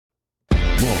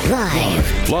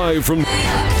Live from...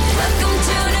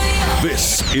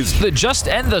 This is the Just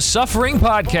End the Suffering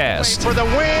podcast. For the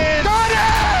win. Got it!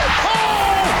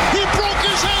 Oh! He broke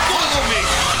his ankle.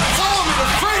 Follow me to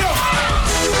freedom.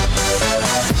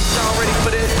 Y'all ready for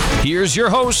this? Here's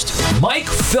your host, Mike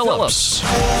Phillips.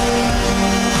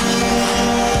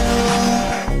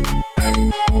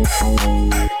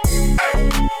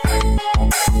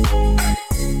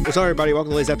 What's up, everybody?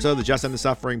 Welcome to today's episode of the Just End the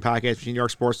Suffering podcast between New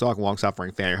York Sports Talk and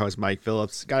long-suffering fan. Your host, Mike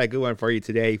Phillips. Got a good one for you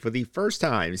today. For the first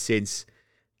time since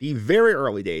the very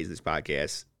early days of this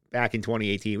podcast, back in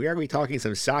 2018, we are going to be talking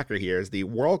some soccer here as the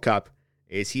World Cup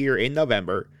is here in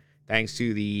November, thanks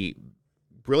to the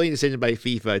brilliant decision by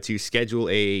FIFA to schedule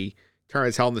a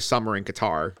tournament held in the summer in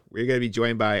Qatar. We're going to be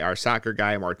joined by our soccer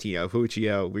guy, Martino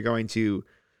Fuccio. We're going to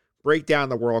break down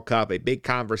the World Cup, a big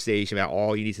conversation about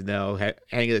all you need to know heading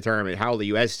into the tournament, how will the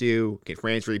U.S. do, can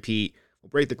France repeat, we'll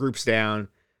break the groups down,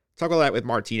 talk about that with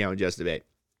Martino in just a bit.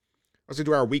 Also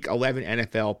do our Week 11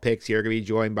 NFL picks here. We're going to be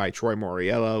joined by Troy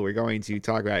Moriello. We're going to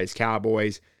talk about his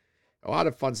Cowboys. A lot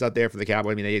of fun stuff there for the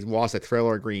Cowboys. I mean, they lost a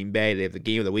thriller in Green Bay. They have the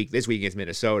game of the week this week against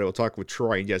Minnesota. We'll talk with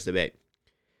Troy in just a bit.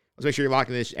 Let's make sure you're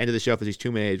locking this end of the show for these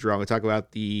 2 minutes draw. We'll talk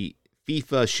about the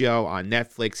FIFA show on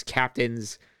Netflix,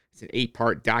 Captains. It's an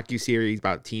 8-part docuseries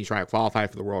about teams trying to qualify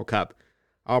for the World Cup.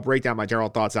 I'll break down my general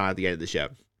thoughts on it at the end of the show.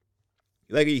 If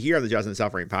you'd like to hear on the Just End the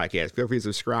Suffering podcast, feel free to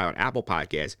subscribe on Apple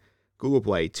Podcasts, Google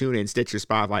Play, TuneIn, Stitcher,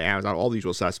 Spotify, Amazon, all the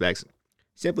usual suspects.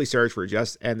 Simply search for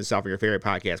Just End the Suffering, your favorite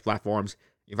podcast platforms.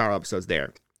 You can find all episodes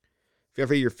there. Feel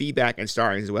free to your feedback and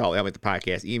starring as well. That'll make the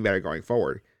podcast even better going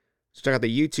forward. So check out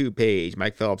the YouTube page,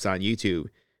 Mike Phillips on YouTube.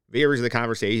 Videos of the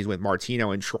conversations with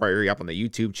Martino and Troy up on the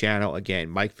YouTube channel. Again,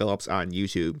 Mike Phillips on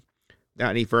YouTube. Without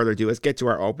any further ado, let's get to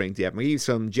our opening tip. I'm going to give you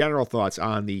some general thoughts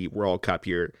on the World Cup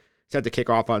here. Set to kick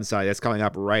off on Sunday. That's coming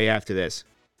up right after this.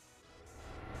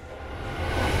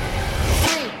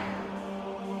 3,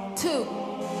 2,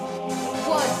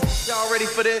 1. Y'all ready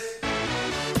for this?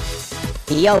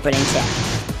 The opening tip.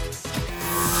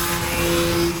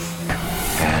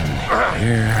 And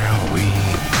here we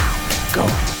go.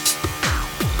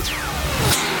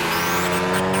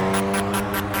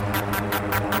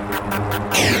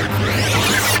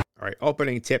 All right,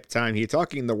 opening tip time here.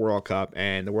 Talking the World Cup,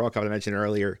 and the World Cup I mentioned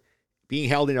earlier, being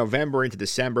held in November into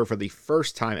December for the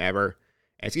first time ever.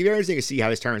 And it's going to be very interesting to see how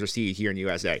this tournament is received here in the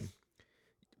USA.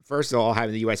 First of all,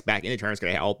 having the U.S. back in the tournament is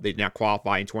going to help. They did not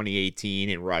qualify in 2018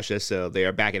 in Russia, so they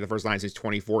are back in the first line since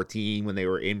 2014 when they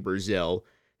were in Brazil.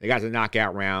 They got to the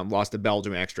knockout round, lost to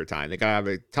Belgium in extra time. They got to have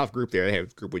a tough group there. They have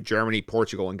a group with Germany,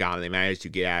 Portugal, and Ghana. They managed to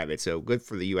get out of it, so good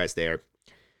for the U.S. there.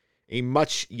 A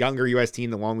much younger U.S. team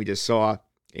than the one we just saw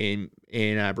in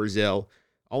Brazil.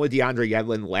 Only DeAndre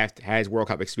Yedlin left, has World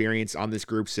Cup experience on this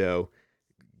group, so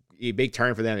a big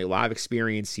turn for them. A lot of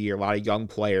experience here, a lot of young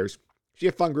players. It's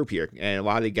a fun group here, and a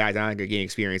lot of the guys are going to gain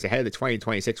experience ahead of the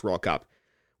 2026 World Cup,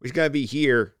 which is going to be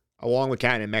here along with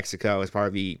Canada and Mexico as part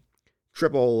of the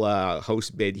triple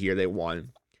host bid here they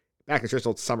won back in the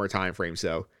traditional summer time frame.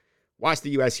 So watch the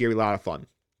U.S. here, be a lot of fun.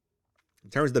 In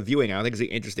terms of the viewing, I think it's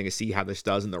interesting to see how this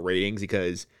does in the ratings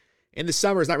because in the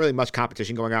summer, there's not really much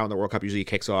competition going on when the World Cup usually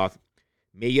kicks off.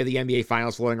 Maybe you have the NBA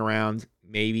Finals floating around,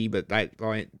 maybe, but that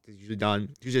is usually done.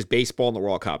 It's just baseball in the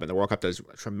World Cup, and the World Cup does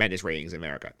tremendous ratings in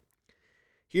America.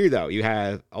 Here, though, you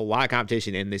have a lot of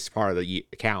competition in this part of the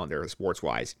calendar,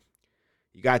 sports-wise.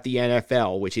 You got the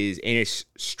NFL, which is in its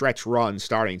stretch run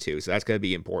starting to, so that's going to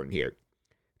be important here.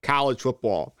 College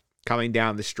football coming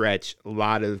down the stretch, a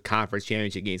lot of conference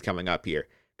championship games coming up here.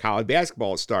 College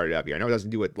basketball has started up here. I know it doesn't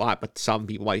do a lot, but some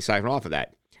people might siphon off of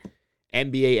that.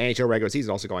 NBA, NHL regular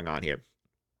season also going on here.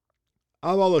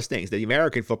 Of all those things, the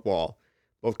American football,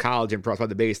 both college and pro, is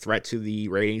probably the biggest threat to the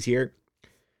ratings here.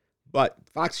 But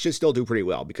Fox should still do pretty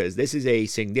well because this is a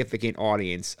significant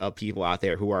audience of people out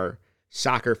there who are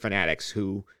soccer fanatics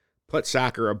who put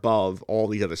soccer above all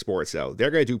these other sports. So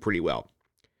they're going to do pretty well.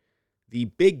 The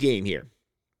big game here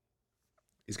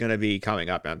is going to be coming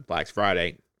up on Black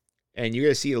Friday. And you're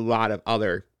going to see a lot of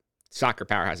other soccer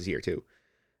powerhouses here too.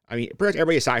 I mean, pretty much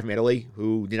everybody aside from Italy,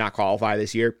 who did not qualify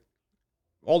this year,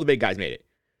 all the big guys made it.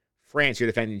 France, your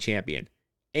defending champion.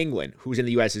 England, who's in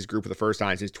the U.S.'s group for the first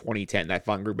time since 2010, that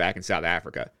fun group back in South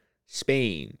Africa.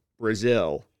 Spain,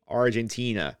 Brazil,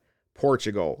 Argentina,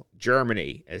 Portugal,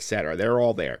 Germany, etc. They're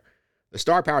all there. The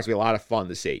star powers will be a lot of fun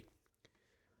to see.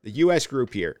 The U.S.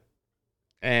 group here,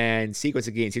 and sequence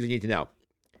of games, here's what you need to know.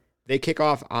 They kick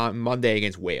off on Monday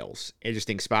against Wales.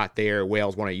 Interesting spot there.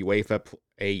 Wales won a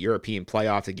European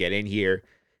playoff to get in here.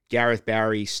 Gareth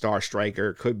Barry, star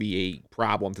striker, could be a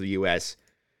problem to the U.S.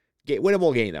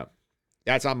 Winnable game, though.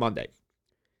 That's on Monday.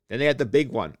 Then they had the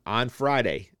big one on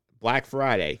Friday. Black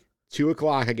Friday, 2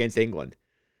 o'clock against England.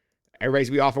 Everybody's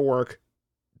going to be off of work.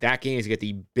 That game is going to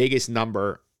get the biggest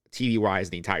number TV-wise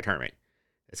in the entire tournament.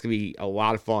 It's going to be a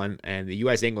lot of fun, and the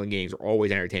U.S.-England games are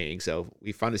always entertaining, so it'll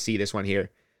be fun to see this one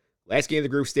here. Last game of the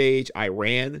group stage,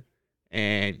 Iran,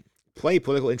 and plenty of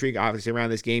political intrigue, obviously, around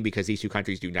this game because these two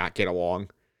countries do not get along.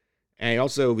 And it'll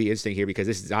also be interesting here because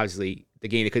this is obviously the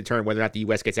game that could determine whether or not the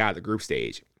U.S. gets out of the group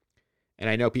stage. And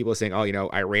I know people are saying, oh,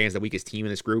 Iran's the weakest team in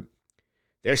this group.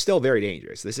 They're still very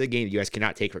dangerous. This is a game the U.S.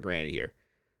 cannot take for granted here.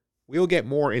 We will get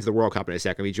more into the World Cup in a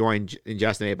second. We joined in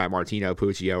just a minute by Martino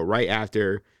Puccio right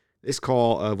after this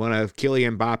call of one of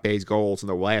Kylian Mbappe's goals in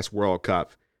the last World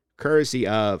Cup, courtesy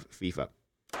of FIFA.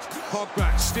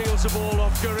 Pogba steals the ball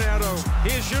off Guerrero.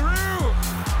 Here's Giroud.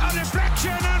 A deflection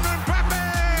and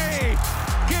Mbappe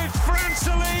gives France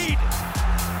the lead.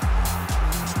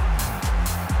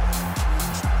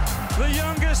 The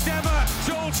youngest ever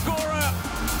goal scorer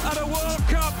at a World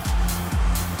Cup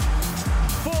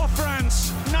for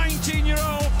France,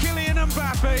 19-year-old Kylian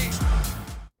Mbappe.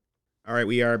 All right,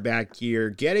 we are back here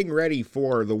getting ready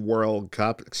for the World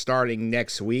Cup starting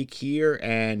next week here,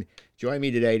 and join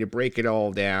me today to break it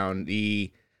all down.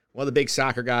 One of the big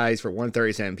soccer guys for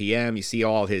 1:37 p.m. You see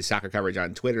all of his soccer coverage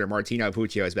on Twitter. Martino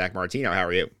Puccio is back. Martino, how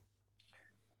are you?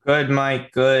 Good,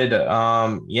 Mike. Good.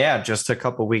 Just a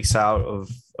couple weeks out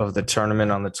of the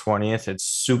tournament on the 20th. It's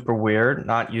super weird.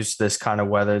 Not used to this kind of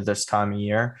weather this time of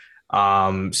year.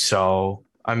 So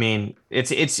I mean,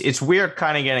 it's weird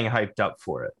kind of getting hyped up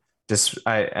for it.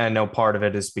 I know part of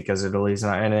it is because Italy's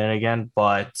not in it again,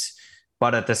 but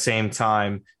at the same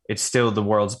time, it's still the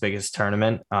world's biggest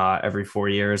tournament every 4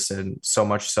 years, and so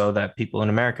much so that people in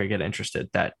America get interested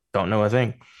that don't know a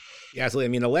thing. Yeah, absolutely. I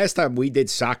mean, the last time we did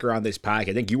soccer on this podcast,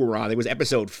 I think you were on. It was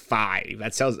episode 5.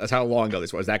 That's how long ago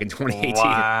this was. Back in 2018.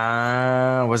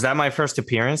 Wow, was that my first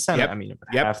appearance then? Yep. I mean, it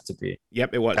would have to be.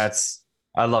 Yep, it was.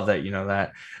 I love that you know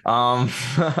that.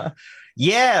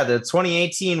 Yeah, the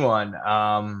 2018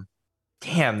 one.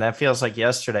 Damn, that feels like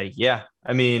yesterday. Yeah,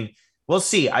 I mean, we'll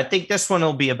see. I think this one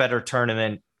will be a better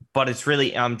tournament, but it's really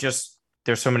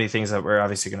there's so many things that we're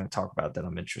obviously going to talk about that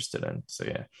I'm interested in. So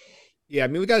yeah. Yeah, I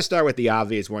mean, we got to start with the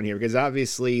obvious one here because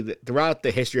obviously throughout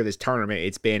the history of this tournament,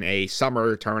 it's been a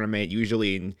summer tournament,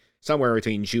 usually in somewhere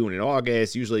between June and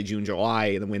August, usually June, July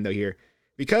in the window here.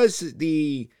 Because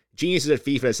the geniuses at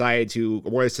FIFA decided to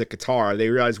award this to Qatar, they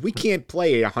realized we can't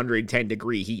play at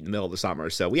 110-degree heat in the middle of the summer,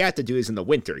 so we have to do this in the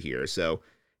winter here. So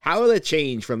how will it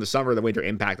change from the summer to the winter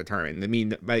impact the tournament? I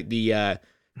mean, the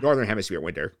Northern Hemisphere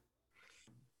winter.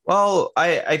 Well,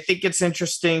 I think it's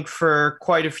interesting for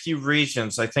quite a few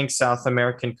reasons. I think South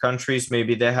American countries,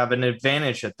 maybe they have an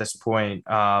advantage at this point.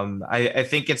 I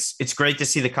think it's great to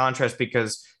see the contrast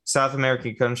because South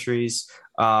American countries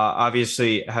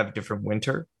obviously have different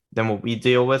winter than what we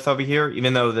deal with over here,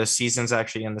 even though the season's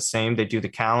actually in the same. They do the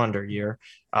calendar year,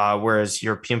 whereas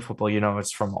European football,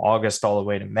 it's from August all the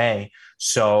way to May.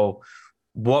 So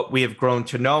what we have grown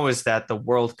to know is that the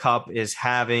World Cup is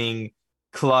having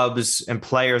clubs and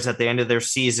players at the end of their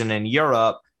season in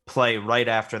Europe play right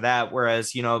after that.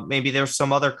 Whereas, maybe there's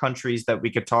some other countries that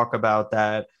we could talk about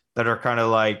that are kind of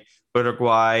like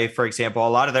Uruguay, for example. A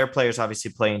lot of their players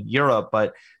obviously play in Europe,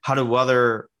 but how do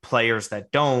other players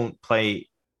that don't play,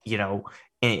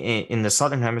 in the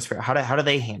Southern Hemisphere, how do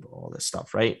they handle all this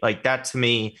stuff, right? Like that to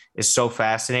me is so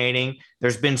fascinating.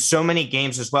 There's been so many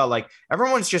games as well. Like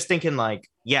everyone's just thinking like,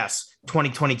 yes,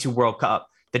 2022 World Cup.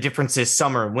 The difference is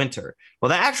summer and winter. Well,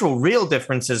 the actual real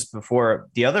differences before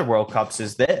the other World Cups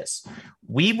is this.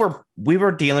 We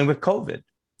were dealing with COVID.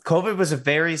 COVID was a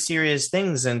very serious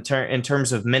thing in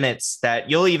terms of minutes that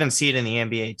you'll even see it in the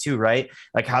NBA too, right?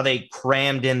 Like how they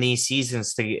crammed in these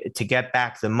seasons to get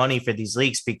back the money for these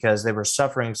leagues because they were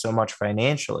suffering so much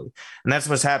financially. And that's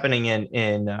what's happening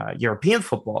in European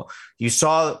football. You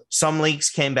saw some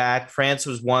leagues came back. France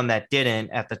was one that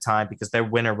didn't at the time because their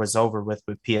winter was over with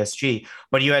PSG.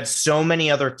 But you had so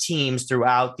many other teams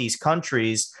throughout these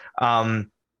countries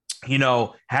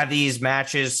have these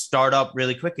matches start up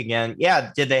really quick again.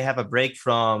 Yeah. Did they have a break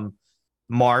from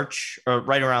March or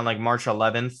right around like March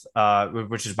 11th,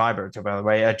 which is my birthday, by the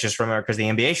way? I just remember because the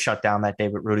NBA shut down that day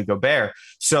with Rudy Gobert.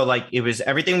 So like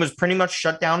everything was pretty much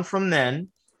shut down from then.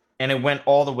 And it went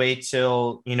all the way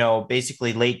till,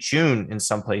 basically late June in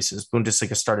some places.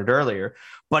 Bundesliga started earlier,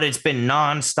 but it's been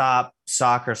nonstop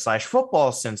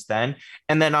soccer/football since then.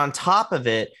 And then on top of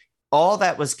it, all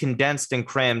that was condensed and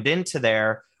crammed into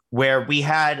there, where we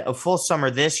had a full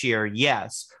summer this year,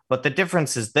 yes. But the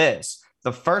difference is this.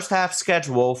 The first half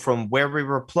schedule from where we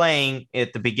were playing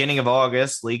at the beginning of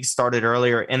August, league started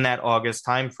earlier in that August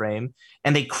timeframe,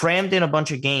 and they crammed in a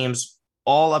bunch of games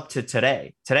all up to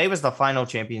today. Today was the final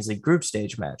Champions League group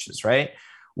stage matches, right?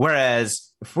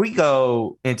 Whereas if we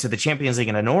go into the Champions League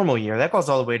in a normal year, that goes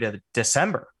all the way to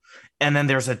December. And then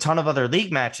there's a ton of other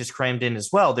league matches crammed in as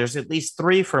well. There's at least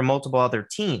 3 for multiple other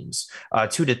teams,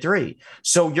 2 to 3.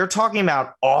 So you're talking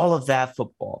about all of that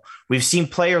football. We've seen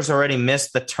players already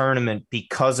miss the tournament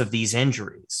because of these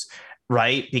injuries,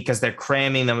 right? Because they're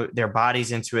cramming their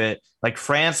bodies into it. Like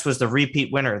France was the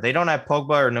repeat winner. They don't have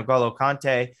Pogba or N'Golo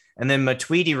Kante. And then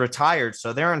Matuidi retired.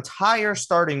 So their entire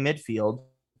starting midfield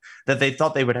that they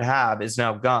thought they would have is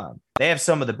now gone. They have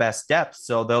some of the best depth,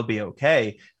 so they'll be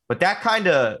okay. But that kind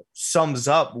of sums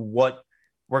up what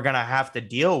we're going to have to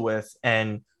deal with.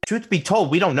 And truth be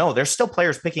told, we don't know. There's still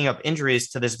players picking up injuries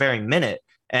to this very minute.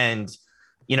 And,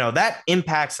 you know, that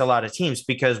impacts a lot of teams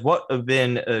because what have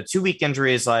been a 2-week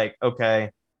injury is like,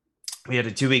 okay, we had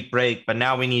a 2-week break, but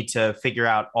now we need to figure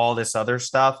out all this other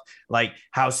stuff. Like,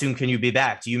 how soon can you be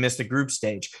back? Do you miss the group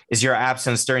stage? Is your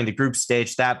absence during the group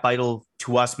stage that vital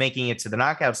to us making it to the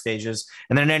knockout stages?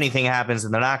 And then anything happens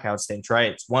in the knockout stage,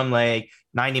 right? It's one leg,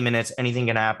 90 minutes, anything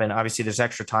can happen. Obviously, there's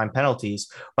extra time penalties,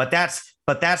 but that's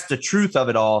the truth of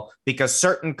it all, because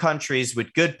certain countries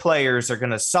with good players are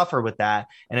going to suffer with that.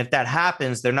 And if that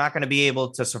happens, they're not going to be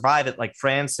able to survive it like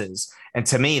France is. And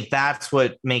to me, that's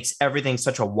what makes everything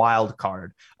such a wild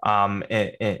card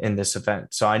in this event.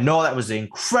 So I know that was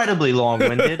incredibly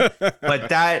long-winded, but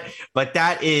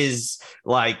that is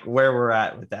like where we're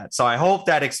at with that. So I hope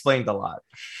that explained a lot.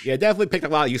 Yeah, definitely picked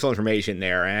up a lot of useful information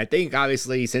there. And I think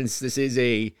obviously since this is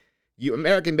a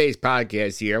American-based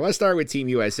podcast here, let's start with Team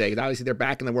USA, because obviously they're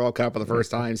back in the World Cup for the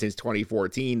first time since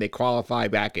 2014. They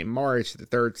qualified back in March, the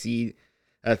third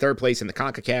place in the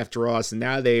CONCACAF draw. So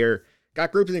now they're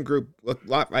got grouped into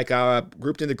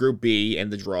Group B in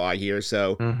the draw here.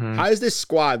 So how does this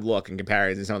squad look in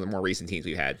comparison to some of the more recent teams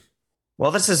we've had?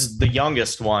 Well, this is the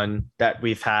youngest one that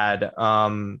we've had.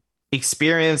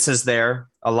 Experience is there.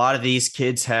 A lot of these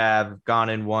kids have gone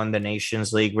and won the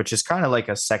Nations League, which is kind of like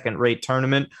a second-rate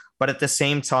tournament. But at the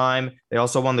same time, they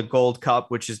also won the Gold Cup,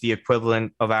 which is the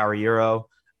equivalent of our Euro.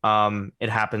 It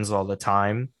happens all the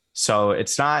time. So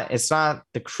it's not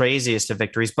the craziest of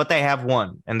victories, but they have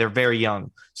won and they're very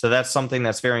young. So that's something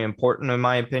that's very important in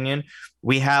my opinion.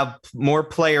 We have more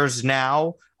players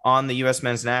now on the U.S.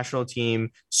 men's national team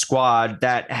squad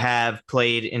that have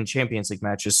played in Champions League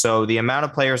matches. So the amount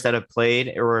of players that have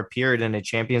played or appeared in a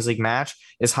Champions League match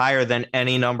is higher than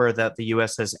any number that the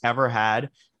U.S. has ever had,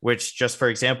 which just for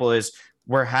example is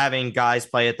we're having guys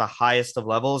play at the highest of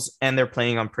levels and they're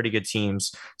playing on pretty good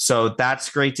teams. So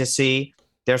that's great to see.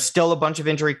 There's still a bunch of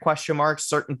injury question marks.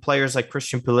 Certain players like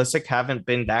Christian Pulisic haven't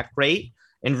been that great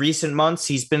in recent months.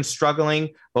 He's been struggling,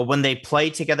 but when they play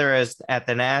together at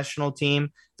the national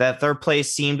team, that third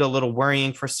place seemed a little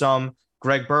worrying for some.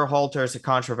 Greg Berhalter is a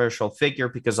controversial figure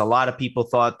because a lot of people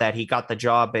thought that he got the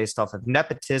job based off of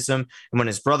nepotism. And when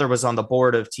his brother was on the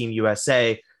board of Team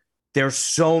USA, there's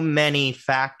so many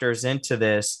factors into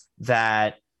this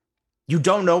that you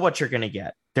don't know what you're going to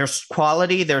get. There's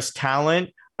quality, there's talent.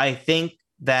 I think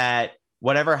that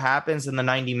whatever happens in the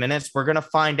 90 minutes, we're going to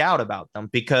find out about them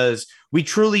because we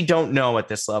truly don't know at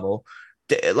this level.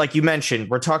 Like you mentioned,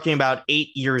 we're talking about 8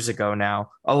 years ago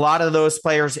now. A lot of those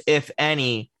players, if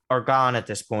any, are gone at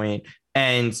this point.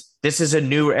 And this is a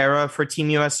new era for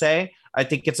Team USA. I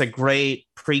think it's a great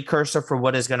precursor for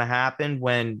what is going to happen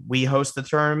when we host the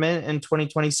tournament in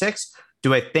 2026.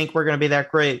 Do I think we're going to be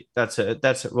that great? That's it.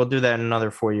 We'll do that in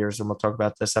another 4 years and we'll talk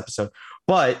about this episode.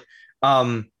 But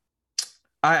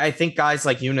I think guys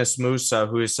like Yunus Musa,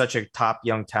 who is such a top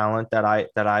young talent that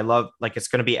I love, like it's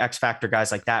going to be X Factor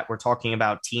guys like that. We're talking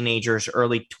about teenagers,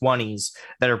 early 20s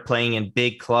that are playing in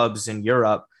big clubs in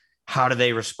Europe. How do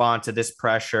they respond to this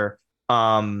pressure?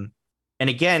 And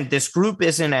again, this group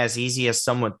isn't as easy as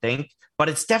some would think, but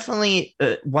it's definitely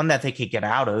one that they could get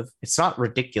out of. It's not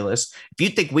ridiculous. If you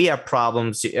think we have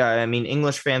problems, I mean,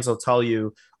 English fans will tell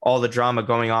you all the drama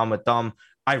going on with them.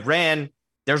 Iran,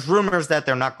 there's rumors that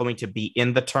they're not going to be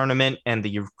in the tournament and the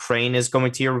Ukraine is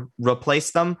going to replace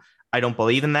them. I don't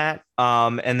believe in that.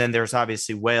 And then there's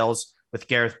obviously Wales with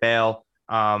Gareth Bale,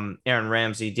 Aaron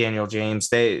Ramsey, Daniel James.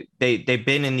 They've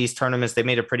been in these tournaments. They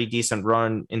made a pretty decent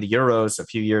run in the Euros a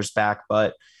few years back,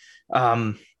 but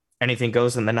anything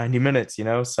goes in the 90 minutes, you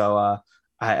know? So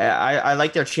I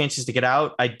like their chances to get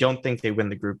out. I don't think they win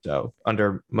the group though,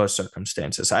 under most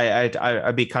circumstances.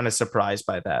 I'd be kind of surprised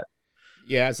by that.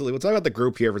 Yeah, absolutely. We'll talk about the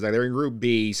group here for a second. They're in Group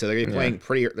B, so they're going to be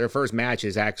playing their first match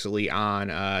is actually on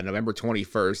November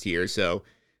 21st here. So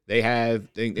they have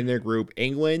in their group,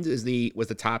 England was the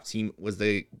top team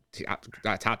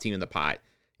top team in the pot.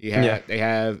 They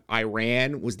have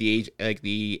Iran was the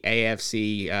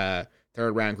AFC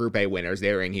third round Group A winners.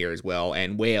 They're in here as well.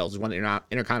 And Wales is one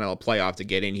intercontinental playoff to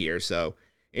get in here. So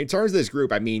in terms of this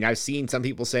group, I mean, I've seen some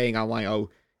people saying online, oh,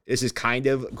 this is kind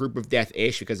of group of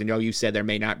death-ish, because I know you said there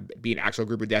may not be an actual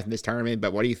group of death in this tournament,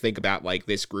 but what do you think about like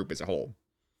this group as a whole?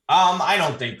 I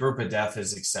don't think group of death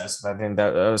is excessive. I think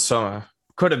that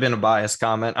could have been a biased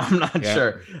comment. I'm not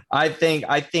sure. I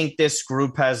think this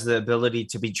group has the ability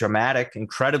to be dramatic,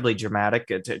 incredibly dramatic.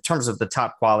 In terms of the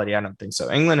top quality, I don't think so.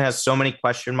 England has so many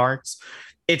question marks.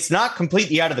 It's not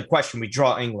completely out of the question we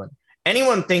draw England.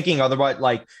 Anyone thinking otherwise,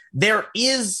 like, there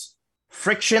is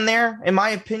friction there, in my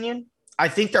opinion. I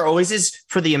think there always is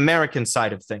for the American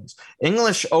side of things.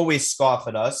 English always scoff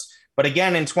at us. But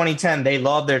again, in 2010, they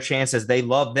love their chances. They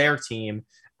love their team.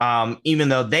 Even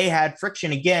though they had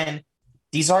friction again,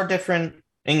 these are different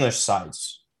English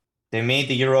sides. They made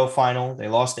the Euro final. They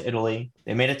lost to Italy.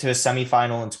 They made it to a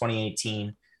semifinal in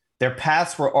 2018. Their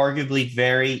paths were arguably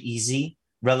very easy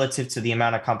relative to the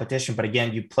amount of competition. But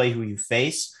again, you play who you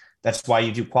face. That's why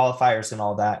you do qualifiers and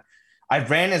all that.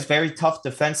 Iran is very tough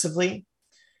defensively.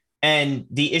 And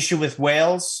the issue with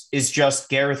Wales is just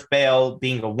Gareth Bale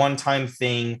being a one-time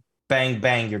thing. Bang,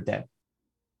 bang, you're dead.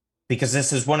 Because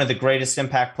this is one of the greatest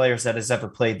impact players that has ever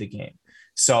played the game.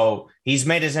 So he's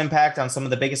made his impact on some of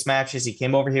the biggest matches. He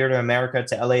came over here to America,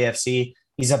 to LAFC.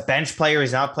 He's a bench player.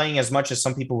 He's not playing as much as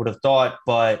some people would have thought,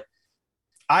 but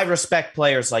I respect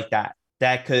players like that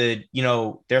could,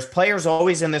 there's players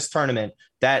always in this tournament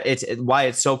that it's why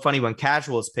it's so funny when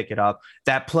casuals pick it up,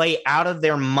 that play out of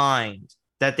their mind,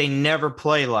 that they never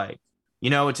play like.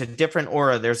 It's a different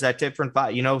aura. There's that different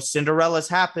vibe. Cinderella's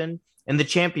happen in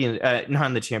the not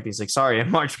in the Champions League, sorry, in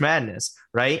March Madness,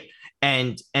 right?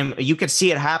 And you could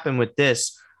see it happen with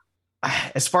this.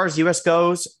 As far as US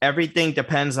goes, everything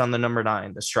depends on the number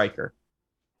 9, the striker.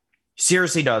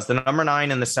 Seriously does. The number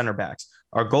 9 and the center backs.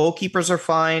 Our goalkeepers are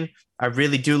fine. I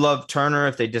really do love Turner.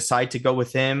 If they decide to go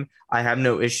with him, I have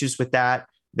no issues with that.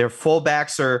 Their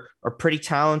fullbacks are pretty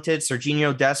talented.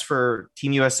 Serginho Dest for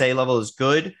Team USA level is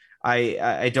good.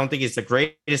 I don't think he's the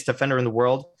greatest defender in the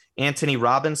world. Anthony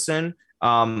Robinson,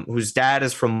 whose dad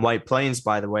is from White Plains,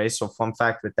 by the way. So fun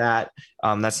fact with that,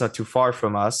 that's not too far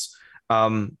from us.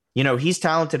 He's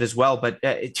talented as well, but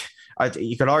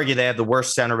you could argue they have the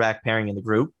worst center back pairing in the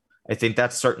group. I think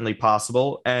that's certainly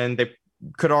possible. And they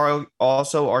could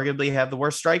also arguably have the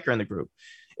worst striker in the group.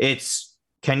 It's,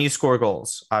 can you score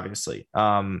goals? Obviously.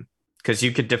 Because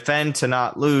you could defend to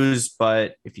not lose,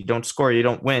 but if you don't score, you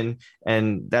don't win.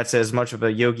 And that's as much of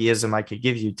a Yogiism I could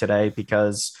give you today,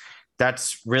 because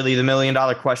that's really the $1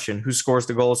 million question. Who scores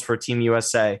the goals for Team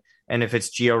USA? And if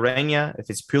it's Gio Reyna, if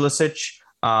it's Pulisic,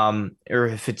 or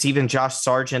if it's even Josh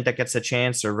Sargent that gets a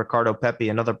chance, or Ricardo Pepi,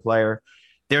 another player,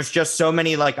 there's just so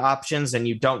many options, and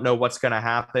you don't know what's going to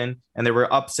happen. And there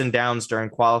were ups and downs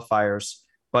during qualifiers,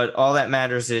 but all that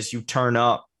matters is you turn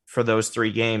up for those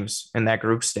 3 games in that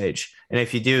group stage. And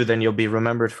if you do, then you'll be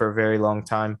remembered for a very long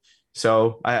time.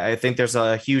 So I think there's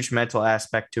a huge mental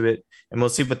aspect to it, and we'll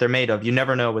see what they're made of. You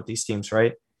never know with these teams,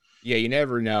 right? Yeah, you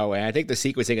never know. And I think the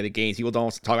sequencing of the games, people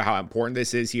don't talk about how important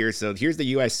this is here. So here's the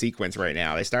U.S. sequence right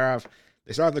now. They start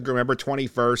off the group, remember,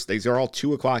 21st. These are all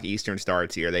 2 o'clock Eastern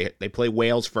starts here. They play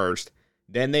Wales first.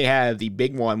 Then they have the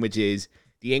big one, which is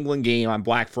the England game on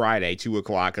Black Friday, 2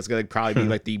 o'clock. It's going to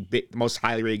probably be the most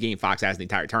highly rated game Fox has in the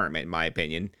entire tournament, in my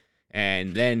opinion.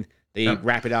 And then they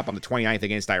wrap it up on the 29th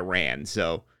against Iran.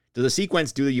 So does the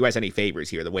sequence do the U.S. any favors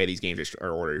here, the way these games are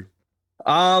ordered?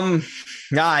 No,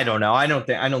 I don't know. I don't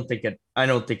think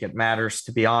it matters,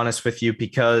 to be honest with you,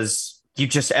 because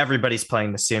everybody's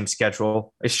playing the same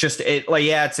schedule. It's just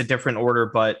it's a different order,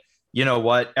 but you know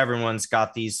what? Everyone's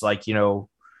got these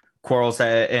quarrels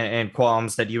and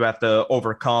qualms that you have to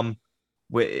overcome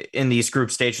in these group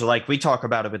stages. Like we talk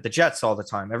about it with the Jets all the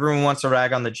time. Everyone wants to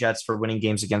rag on the Jets for winning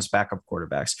games against backup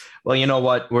quarterbacks. Well, you know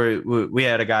what? We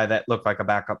had a guy that looked like a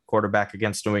backup quarterback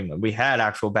against New England. We had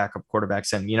actual backup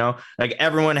quarterbacks, and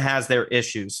everyone has their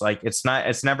issues.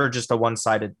 It's never just a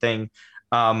one-sided thing.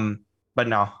 But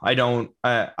no, I don't.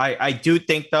 I do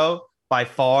think though, by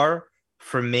far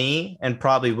for me, and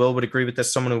probably Will would agree with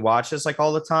this, someone who watches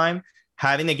all the time,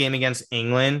 having the game against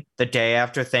England the day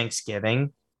after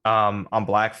Thanksgiving on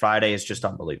Black Friday is just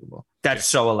unbelievable. That's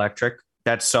so electric.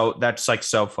 That's so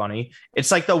funny. It's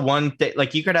the one thing,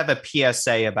 you could have a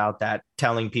PSA about that,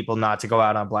 telling people not to go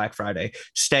out on Black Friday,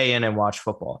 stay in and watch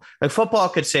football. Football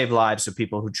could save lives of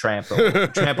people who trample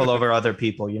over other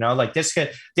people,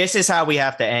 this is how we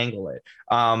have to angle it.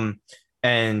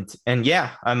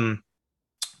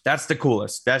 That's the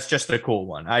coolest. That's just the cool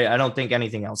one. I don't think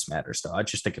anything else matters though. I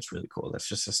just think it's really cool. That's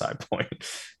just a side point.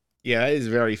 Yeah, that is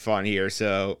very fun here.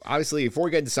 So obviously, before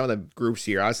we get into some of the groups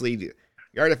here, obviously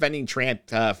You're defending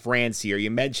France here.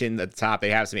 You mentioned at the top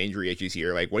they have some injury issues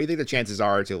here. Like, what do you think the chances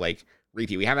are to like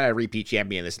repeat? We haven't had a repeat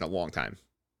champion in this in a long time.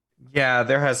 Yeah,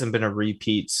 there hasn't been a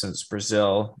repeat since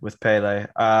Brazil with Pele.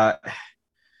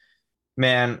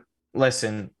 Man,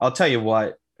 listen, I'll tell you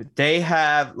what. They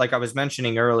have, like I was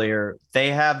mentioning earlier,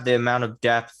 they have the amount of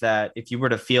depth that if you were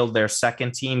to field their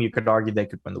second team, you could argue they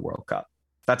could win the World Cup.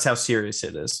 That's how serious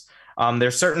it is.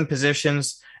 There's certain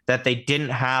positions that they didn't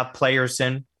have players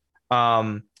in.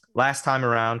 Last time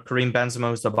around, Karim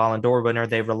Benzema was the Ballon d'Or winner.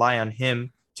 They rely on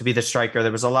him to be the striker.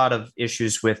 There was a lot of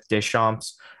issues with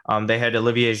Deschamps. They had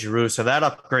Olivier Giroud, so that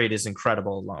upgrade is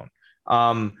incredible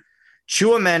alone.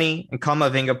 Tchouaméni and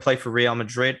Camavinga play for Real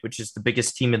Madrid, which is the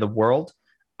biggest team in the world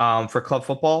for club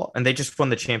football, and they just won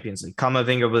the Champions League.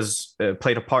 Camavinga was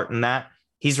played a part in that.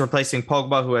 He's replacing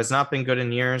Pogba, who has not been good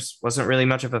in years, wasn't really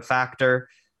much of a factor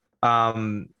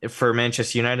for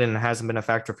Manchester United and hasn't been a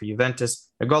factor for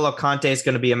Juventus. N'Golo Kante is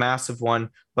going to be a massive one,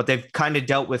 but they've kind of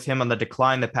dealt with him on the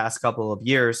decline the past couple of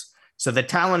years. So the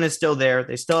talent is still there.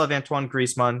 They still have Antoine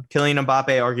Griezmann, Kylian Mbappe,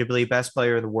 arguably best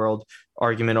player in the world,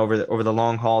 argument over the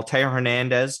long haul. Teo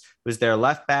Hernandez was their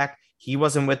left back. He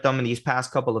wasn't with them in these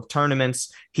past couple of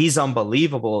tournaments. He's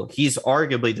unbelievable. He's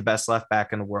arguably the best left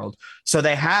back in the world. So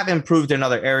they have improved in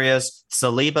other areas.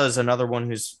 Saliba is another one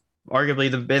who's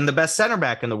arguably been the best center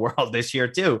back in the world this year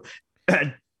too.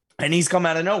 And he's come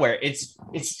out of nowhere.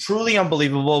 It's truly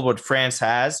unbelievable what France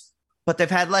has, but they've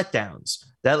had letdowns.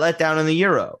 That letdown in the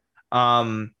Euro.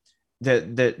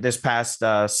 This past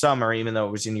summer, even though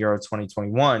it was in Euro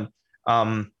 2021,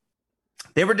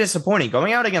 they were disappointing.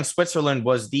 Going out against Switzerland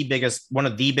was one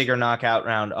of the bigger knockout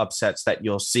round upsets that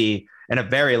you'll see in a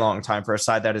very long time for a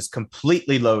side that is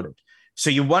completely loaded. So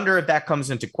you wonder if that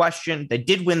comes into question. They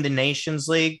did win the Nations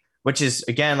League, which is,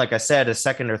 again, like I said, a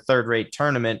second or third rate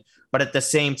tournament. But at the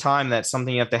same time, that's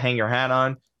something you have to hang your hat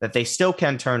on, that they still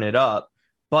can turn it up.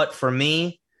 But for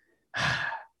me,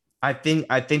 I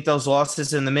think those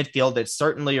losses in the midfield, it's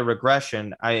certainly a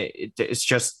regression. It's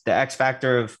just the X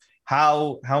factor of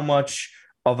how much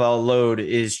of a load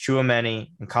is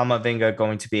Tchouaméni and Camavinga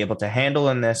going to be able to handle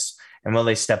in this, and will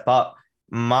they step up?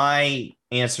 My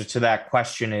answer to that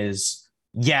question is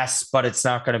yes, but it's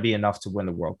not going to be enough to win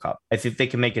the World Cup. I think they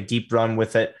can make a deep run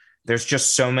with it. There's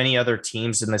just so many other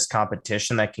teams in this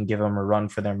competition that can give them a run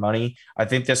for their money. I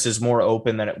think this is more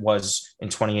open than it was in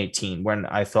 2018 when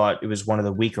I thought it was one of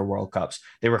the weaker World Cups.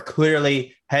 They were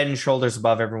clearly head and shoulders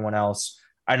above everyone else.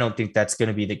 I don't think that's going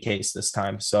to be the case this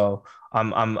time. So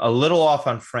I'm a little off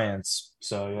on France.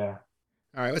 So, yeah.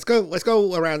 All right, let's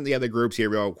go around the other groups here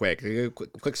real quick.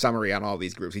 Quick summary on all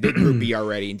these groups. We did Group B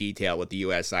already in detail with the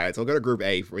U.S. side. So we'll go to Group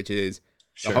A, which is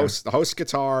the host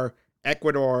Qatar,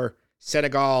 Ecuador,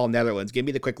 Senegal, Netherlands. Give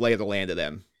me the quick lay of the land of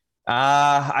them.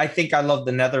 I think I love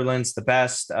the Netherlands the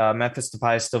best. Memphis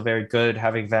Depay is still very good.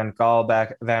 Having Van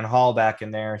Gaal back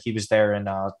in there. He was there in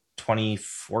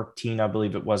 2014, I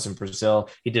believe it was, in Brazil.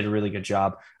 He did a really good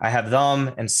job. I have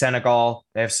them and Senegal.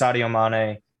 They have Sadio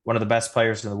Mane, one of the best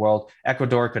players in the world.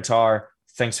 Ecuador, Qatar.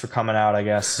 Thanks for coming out, I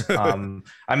guess.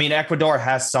 I mean, Ecuador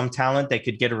has some talent. They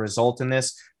could get a result in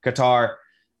this. Qatar,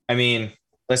 I mean,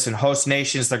 listen, host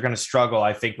nations, they're going to struggle.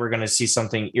 I think we're going to see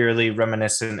something eerily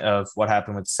reminiscent of what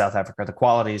happened with South Africa. The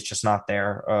quality is just not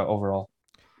there overall.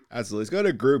 Absolutely. Let's go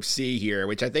to Group C here,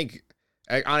 which I think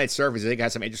on its surface, I think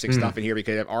has some interesting stuff in here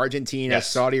because of Argentina,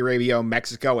 Saudi Arabia,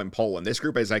 Mexico, and Poland. This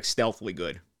group is like stealthily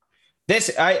good.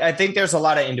 I think there's a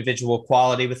lot of individual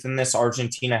quality within this.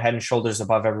 Argentina head and shoulders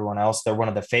above everyone else. They're one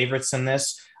of the favorites in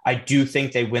this. I do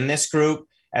think they win this group.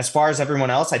 As far as everyone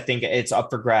else, I think it's up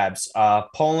for grabs.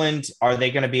 Poland, are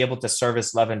they going to be able to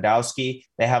service Lewandowski?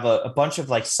 They have a bunch of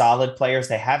like solid players.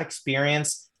 They have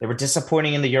experience. They were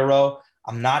disappointing in the Euro.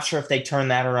 I'm not sure if they turn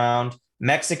that around.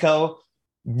 Mexico,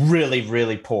 really,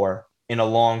 really poor in a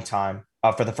long time.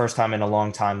 For the first time in a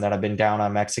long time that I've been down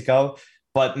on Mexico.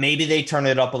 But maybe they turn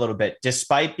it up a little bit.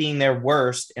 Despite being their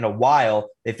worst in a while,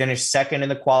 they finished second in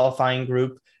the qualifying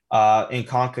group in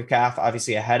CONCACAF,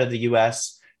 obviously ahead of the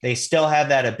U.S. They still have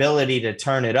that ability to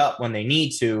turn it up when they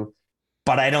need to,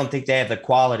 but I don't think they have the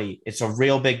quality. It's a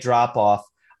real big drop-off.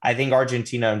 I think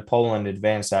Argentina and Poland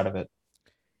advance out of it.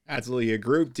 Absolutely.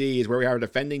 Group D is where we have a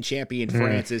defending champion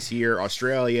France is here,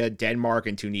 Australia, Denmark,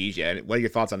 and Tunisia. What are your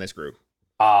thoughts on this group?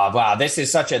 Wow, this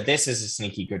is a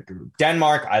sneaky good group.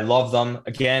 Denmark, I love them.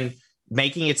 Again,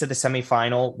 making it to the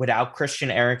semifinal without Christian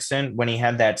Eriksen when he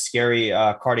had that scary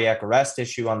cardiac arrest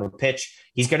issue on the pitch.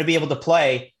 He's going to be able to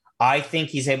play. I think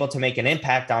he's able to make an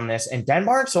impact on this. And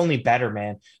Denmark's only better,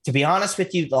 man. To be honest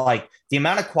with you, like the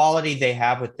amount of quality they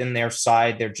have within their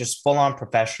side, they're just full on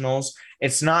professionals.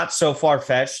 It's not so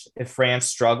far-fetched if France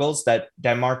struggles that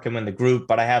Denmark can win the group,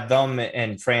 but I have them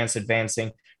and France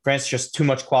advancing. France just too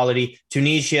much quality.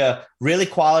 Tunisia, really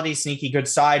quality, sneaky good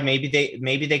side. Maybe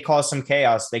they cause some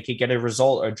chaos. They could get a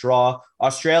result or draw.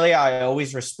 Australia, I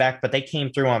always respect, but they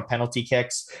came through on penalty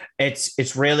kicks.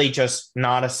 It's really just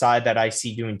not a side that I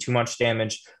see doing too much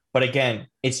damage. But again,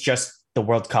 it's just the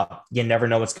World Cup. You never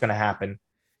know what's going to happen.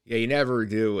 Yeah, you never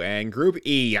do. And Group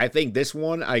E, I think this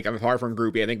one, apart from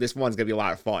Group E, I think this one's going to be a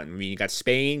lot of fun. I mean, you got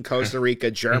Spain, Costa Rica,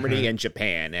 Germany, and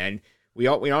Japan. And we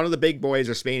all know the big boys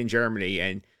are Spain and Germany.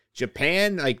 And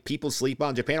Japan, like people sleep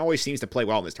on, Japan always seems to play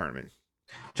well in this tournament.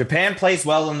 Japan plays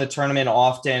well in the tournament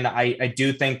often. I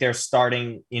do think they're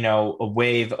starting, a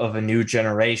wave of a new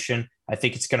generation. I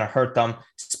think it's going to hurt them.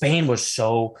 Spain was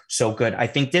so good. I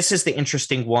think this is the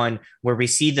interesting one where we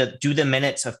see do the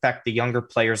minutes affect the younger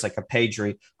players like a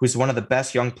Pedri, who's one of the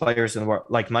best young players in the world.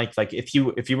 Like Mike, like if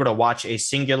you were to watch a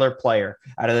singular player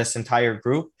out of this entire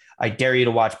group, I dare you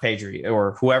to watch Pedri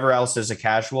or whoever else is a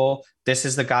casual. This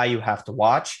is the guy you have to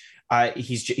watch.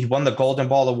 He won the Golden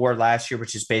Ball Award last year,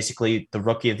 which is basically the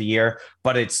Rookie of the Year,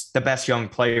 but it's the best young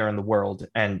player in the world.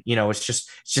 And, it's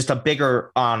just a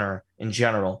bigger honor in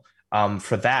general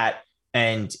for that.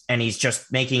 And he's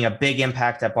just making a big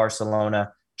impact at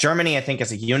Barcelona. Germany, I think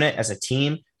as a unit, as a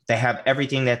team, they have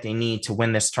everything that they need to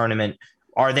win this tournament.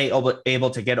 Are they able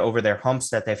to get over their humps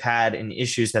that they've had and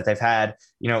issues that they've had,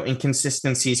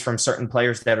 inconsistencies from certain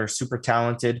players that are super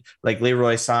talented, like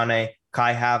Leroy Sané,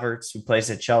 Kai Havertz, who plays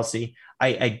at Chelsea.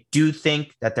 I do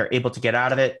think that they're able to get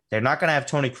out of it. They're not going to have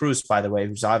Toni Kroos, by the way,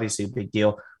 who's obviously a big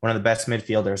deal, one of the best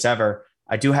midfielders ever.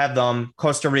 I do have them.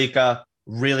 Costa Rica,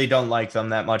 really don't like them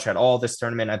that much at all this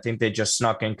tournament. I think they just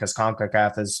snuck in because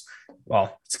CONCACAF it's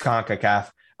CONCACAF.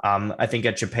 I think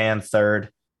at Japan third,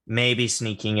 maybe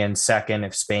sneaking in second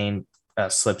if Spain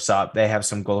slips up. They have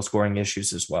some goal scoring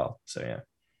issues as well. So, yeah.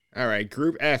 All right,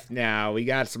 Group F now.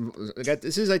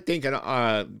 This is, I think,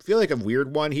 feel like a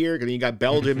weird one here because you got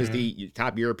Belgium as the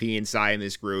top European side in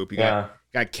this group. You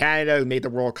got Canada, who made the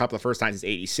World Cup the first time since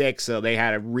 '86, so they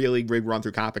had a really big run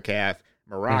through CONCACAF.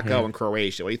 Morocco and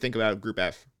Croatia. What do you think about Group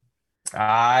F?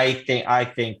 I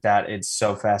think that it's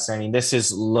so fascinating. This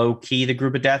is low key the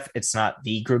group of death. It's not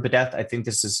the group of death. I think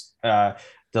this is the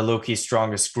low key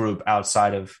strongest group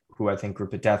outside of who I think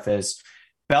group of death is.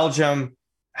 Belgium.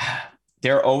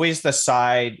 They're always the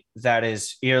side that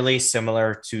is eerily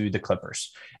similar to the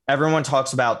Clippers. Everyone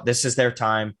talks about this is their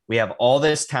time. We have all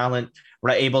this talent. We're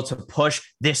able to push.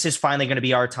 This is finally going to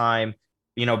be our time.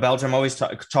 Belgium always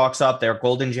talks up their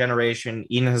golden generation,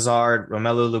 Eden Hazard,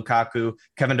 Romelu Lukaku,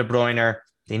 Kevin De Bruyne.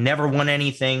 They never won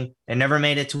anything. They never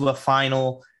made it to a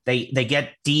final. They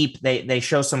get deep. They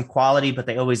show some quality, but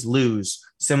they always lose.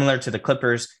 Similar to the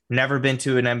Clippers, never been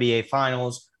to an NBA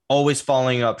Finals, always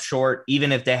falling up short,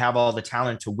 even if they have all the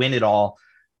talent to win it all.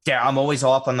 I'm always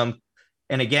off on them.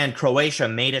 And again, Croatia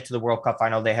made it to the World Cup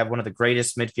final. They have one of the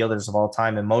greatest midfielders of all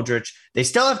time in Modric. They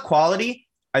still have quality.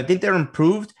 I think they're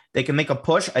improved. They can make a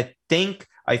push. I think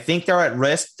they're at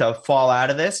risk to fall out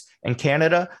of this. And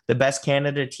Canada, the best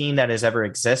Canada team that has ever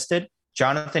existed,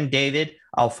 Jonathan David,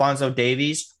 Alphonso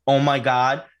Davies. Oh my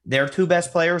God. Their two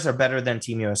best players are better than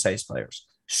Team USA's players.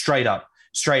 Straight up.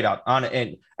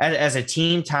 And as a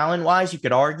team, talent-wise, you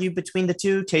could argue between the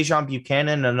two. Tejan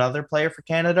Buchanan, another player for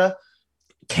Canada.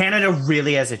 Canada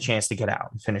really has a chance to get out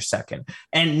and finish second.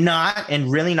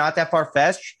 And really not that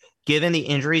far-fetched, given the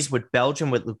injuries with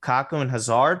Belgium, with Lukaku and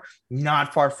Hazard,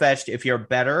 not far-fetched if you're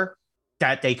better,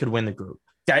 that they could win the group.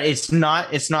 That it's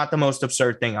not the most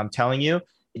absurd thing, I'm telling you.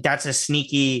 That's a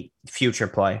sneaky future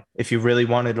play if you really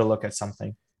wanted to look at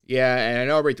something. Yeah, and I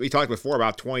know we talked before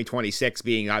about 2026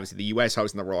 being obviously the U.S.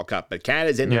 hosting the World Cup, but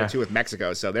Canada's in there too with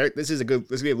Mexico, so this is going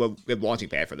to be a good launching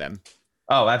pad for them.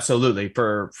 Oh, absolutely.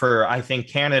 For I think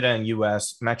Canada and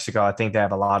U.S., Mexico, I think they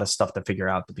have a lot of stuff to figure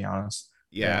out, to be honest.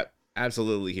 Yeah.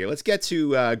 Absolutely. Here, let's get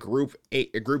to Group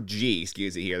G.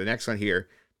 Excuse me. Here, the next one here: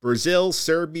 Brazil,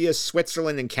 Serbia,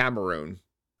 Switzerland, and Cameroon.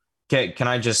 Okay, can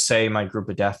I just say my group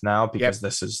of death now because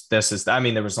this is. I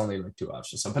mean, there was only like two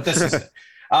options, but this is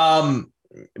it.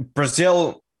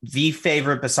 Brazil, the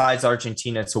favorite besides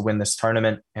Argentina to win this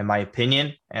tournament, in my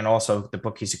opinion, and also the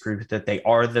bookies agree with it. They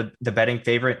are the betting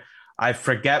favorite. I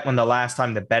forget when the last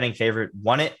time the betting favorite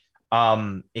won it.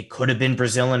 It could have been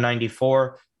Brazil in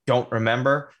 '94. Don't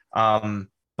remember.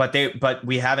 But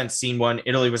we haven't seen one.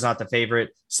 Italy was not the favorite.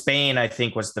 Spain, I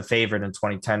think, was the favorite in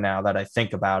 2010 now that I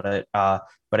think about it. But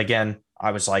again,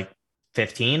 I was like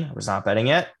 15. I was not betting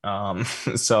it.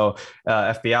 So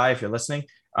FBI, if you're listening.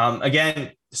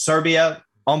 Again, Serbia,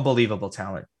 unbelievable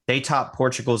talent. They topped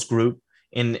Portugal's group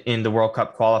in the World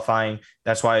Cup qualifying.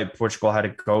 That's why Portugal had to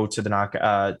go to the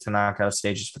knockout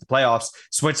stages for the playoffs.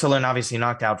 Switzerland obviously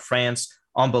knocked out France.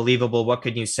 Unbelievable. What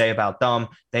could you say about them?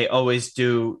 They always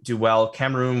do well.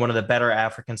 Cameroon, one of the better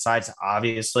African sides,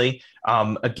 obviously.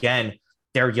 Again,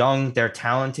 they're young, they're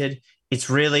talented. It's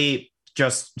really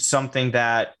just something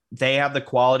that they have the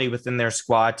quality within their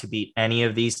squad to beat any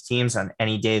of these teams on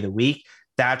any day of the week.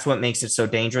 That's what makes it so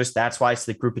dangerous. That's why it's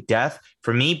the group of death.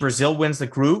 For me, Brazil wins the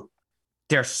group.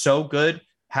 They're so good.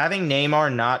 Having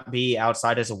Neymar not be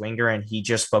outside as a winger and he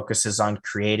just focuses on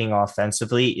creating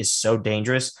offensively is so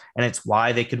dangerous. And it's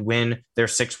why they could win their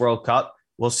 6th World Cup.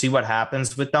 We'll see what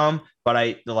happens with them,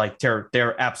 but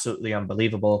they're absolutely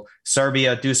unbelievable.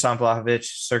 Serbia, Dusan Vlahovic,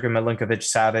 Sergej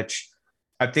Milinkovic-Savic.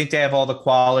 I think they have all the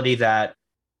quality that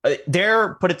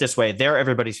put it this way, they're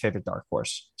everybody's favorite dark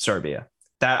horse, Serbia,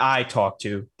 that I talk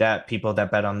to, that people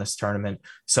that bet on this tournament.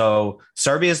 So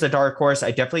Serbia is the dark horse. I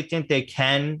definitely think they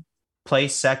can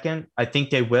place second. I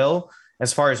think they will.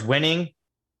 As far as winning,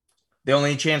 the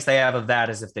only chance they have of that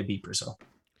is if they beat Brazil.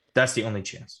 That's the only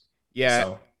chance. Yeah.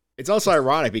 So, it's also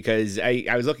ironic because I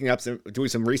was looking up doing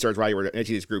some research while you were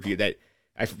into this group here that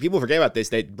people forget about this,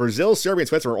 that Brazil, Serbia, and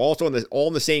Switzerland were also all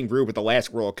in the same group with the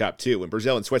last World Cup too, when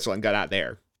Brazil and Switzerland got out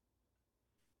there.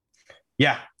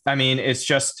 Yeah. I mean, it's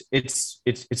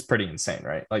pretty insane,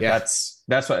 right? Like that's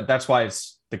why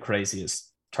it's the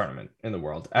craziest tournament in the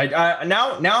world.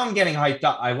 Now I'm getting hyped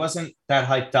up. I wasn't that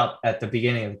hyped up at the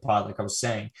beginning of the pod, like I was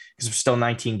saying, because we're still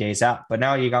 19 days out. But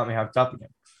now you got me hyped up again.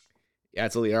 Yeah,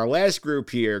 absolutely. Our last group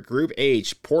here, Group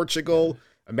H: Portugal,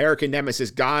 American nemesis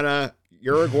Ghana,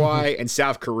 Uruguay, and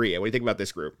South Korea. What do you think about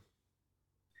this group?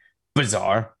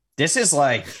 Bizarre. This is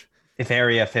like if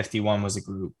Area 51 was a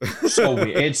group. So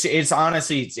weird. It's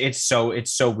honestly it's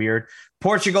so weird.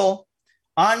 Portugal,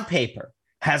 on paper,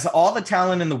 has all the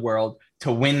talent in the world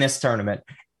to win this tournament.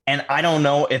 And I don't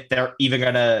know if they're even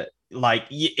going to, like,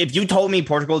 if you told me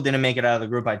Portugal didn't make it out of the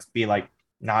group, I'd be like,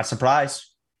 not surprised,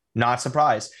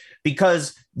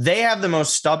 because they have the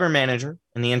most stubborn manager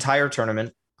in the entire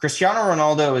tournament. Cristiano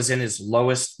Ronaldo is in his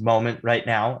lowest moment right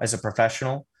now as a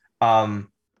professional.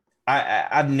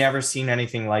 I've never seen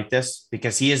anything like this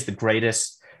because he is the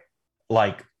greatest, he's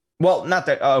not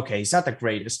the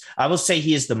greatest. I will say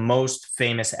he is the most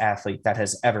famous athlete that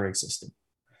has ever existed.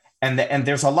 And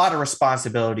there's a lot of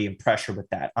responsibility and pressure with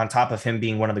that, on top of him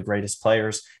being one of the greatest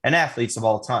players and athletes of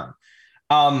all time.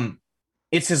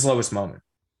 It's his lowest moment.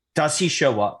 Does he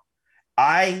show up?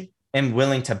 I am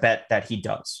willing to bet that he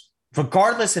does.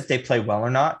 Regardless if they play well or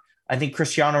not, I think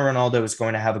Cristiano Ronaldo is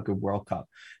going to have a good World Cup,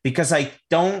 because I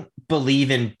don't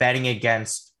believe in betting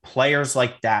against players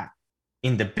like that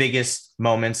in the biggest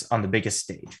moments on the biggest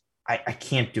stage. I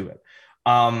can't do it.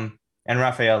 And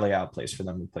Rafael Leao plays for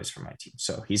them. He plays for my team.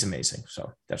 So he's amazing.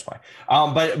 So that's why.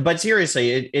 But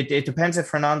seriously, it depends if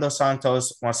Fernando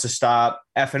Santos wants to stop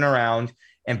effing around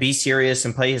and be serious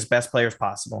and play his best players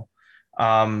possible.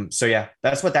 So yeah,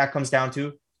 that's what that comes down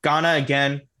to. Ghana,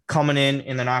 again, coming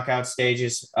in the knockout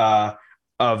stages of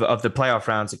the playoff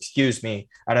rounds,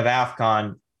 out of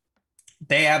AFCON.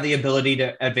 They have the ability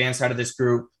to advance out of this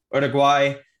group.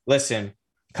 Uruguay, listen,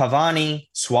 Cavani,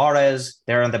 Suarez,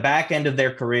 they're on the back end of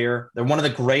their career. They're one of the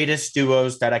greatest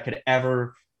duos that I could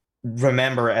ever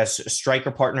remember as a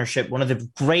striker partnership, one of the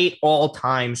great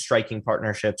all-time striking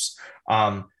partnerships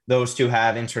those two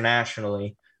have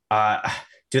internationally.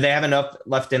 Do they have enough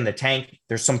left in the tank?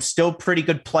 There's some still pretty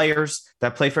good players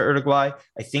that play for Uruguay.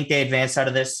 I think they advance out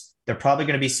of this. They're probably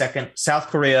going to be second. South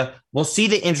Korea, we'll see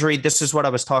the injury. This is what I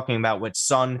was talking about with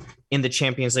Son in the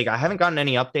Champions League. I haven't gotten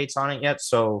any updates on it yet,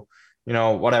 so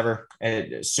whatever.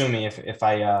 Sue me if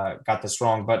I got this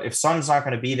wrong. But if Son's not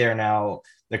going to be there now,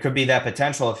 there could be that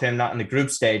potential of him not in the group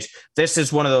stage. This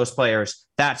is one of those players.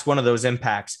 That's one of those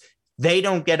impacts. They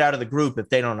don't get out of the group if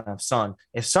they don't have Son.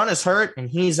 If Son is hurt and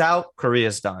he's out,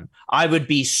 Korea's done. I would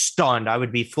be stunned. I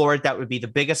would be floored. That would be the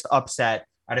biggest upset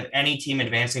out of any team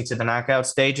advancing to the knockout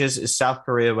stages, is South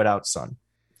Korea without Son.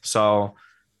 So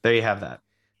there you have that.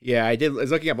 Yeah, I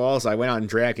was looking up also. I went on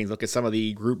DraftKings, look at some of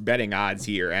the group betting odds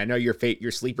here. And I know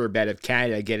your sleeper bet of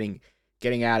Canada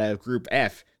getting out of Group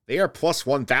F. They are plus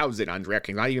 1,000 on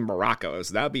DraftKings, not even Morocco.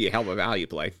 So that would be a hell of a value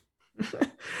play.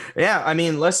 Yeah, I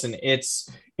mean, listen, it's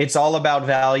all about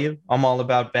value. I'm all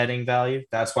about betting value.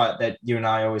 That's why that you and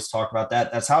I always talk about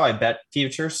that. That's how I bet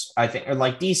futures. I think are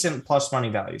like decent plus money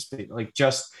values, like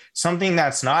just something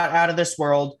that's not out of this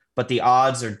world, but the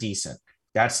odds are decent.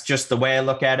 That's just the way I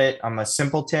look at it. I'm a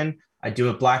simpleton. I do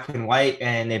it black and white,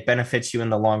 and it benefits you in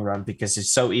the long run because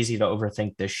it's so easy to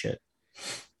overthink this shit.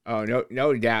 Oh,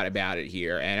 no doubt about it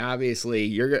here. And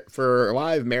obviously, for a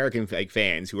lot of American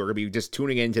fans who are going to be just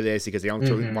tuning into this because they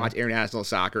don't watch international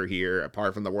soccer here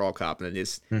apart from the World Cup, and then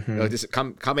just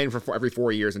come in for every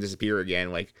 4 years and disappear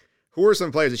again. Like, who are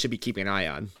some players that should be keeping an eye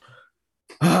on?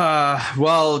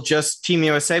 Well, just Team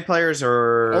USA players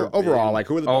or overall, like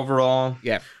who are the overall?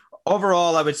 Yeah.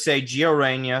 Overall, I would say Gio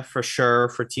Reyna for sure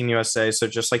for Team USA. So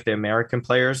just like the American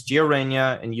players, Gio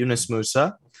Reyna and Yunus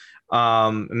Musa.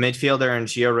 Midfielder, and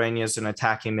Gio Reyna is an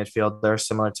attacking midfielder,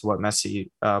 similar to what Messi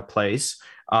plays.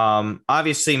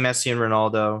 Obviously, Messi and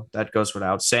Ronaldo, that goes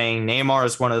without saying. Neymar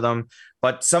is one of them.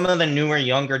 But some of the newer,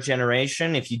 younger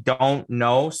generation, if you don't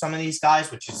know some of these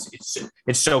guys, which is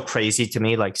it's so crazy to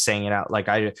me, like saying it out. Like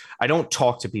I don't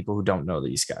talk to people who don't know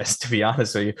these guys, to be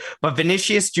honest with you. But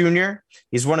Vinicius Jr.,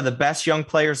 he's one of the best young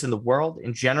players in the world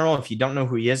in general. If you don't know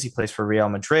who he is, he plays for Real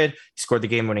Madrid. He scored the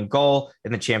game-winning goal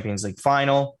in the Champions League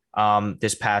final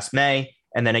this past May.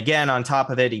 And then again, on top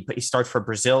of it, he starts for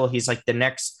Brazil. He's like the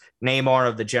next Neymar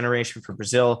of the generation for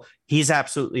Brazil. He's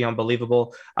absolutely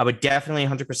unbelievable. I would definitely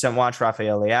 100% watch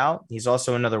Rafael Leao. He's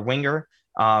also another winger.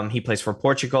 He plays for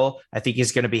Portugal. I think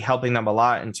he's going to be helping them a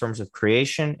lot in terms of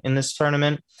creation in this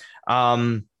tournament.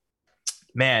 Man,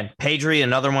 Pedri,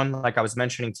 another one, like I was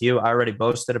mentioning to you, I already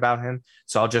boasted about him,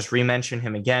 so I'll just re-mention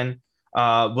him again.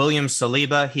 William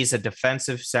Saliba, he's a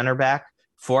defensive center back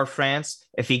for France.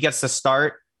 If he gets the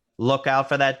start, look out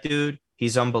for that dude.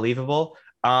 He's unbelievable.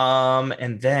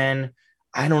 And then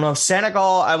I don't know,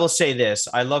 Senegal, I will say this.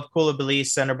 I love Koulibaly,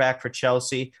 center back for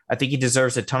Chelsea. I think he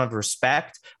deserves a ton of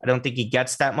respect. I don't think he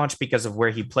gets that much because of where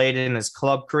he played in his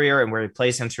club career and where he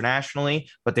plays internationally,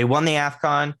 but they won the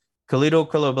AFCON. Kalidou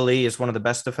Koulibaly is one of the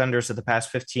best defenders of the past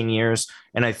 15 years.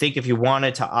 And I think if you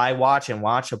wanted to eye watch and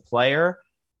watch a player,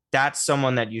 that's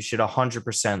someone that you should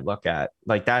 100% look at.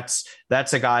 Like that's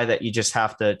a guy that you just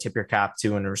have to tip your cap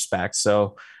to and respect.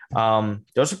 So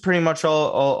those are pretty much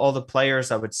all the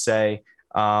players I would say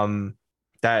that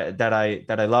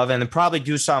I love. And then probably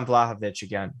Dusan Vlahovic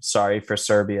again. Sorry for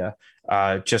Serbia.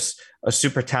 Just a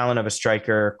super talent of a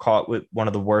striker caught with one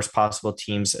of the worst possible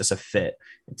teams as a fit.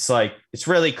 It's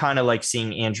really kind of like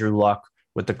seeing Andrew Luck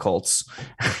with the Colts,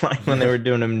 like when they were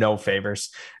doing him no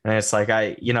favors. And it's like,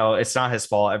 it's not his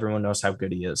fault. Everyone knows how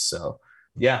good he is. So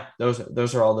yeah,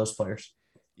 those are all those players.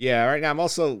 Yeah, right now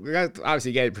we're going to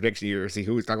obviously get a prediction here to see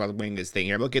who's talking about winning this thing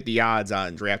here. Look at the odds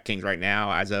on DraftKings right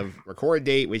now as of record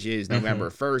date, which is November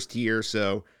 1st here.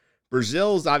 So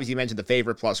Brazil's obviously mentioned the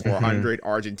favorite plus 400,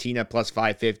 Argentina plus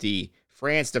 550,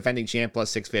 France defending champ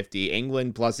plus 650,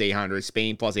 England plus 800,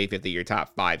 Spain plus 850, your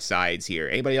top 5 sides here.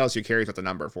 Anybody else you're curious what the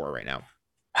number for right now?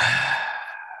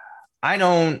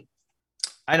 I'm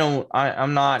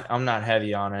not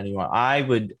heavy on anyone.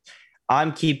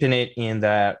 I'm keeping it in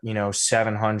that,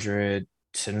 700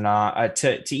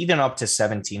 to even up to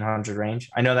 1700 range.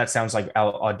 I know that sounds like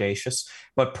audacious,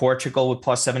 but Portugal with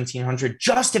plus 1700,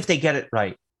 just if they get it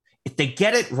right. If they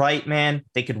get it right, man,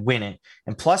 they could win it.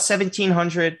 And plus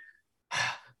 1700,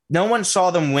 no one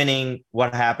saw them winning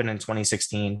what happened in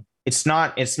 2016. It's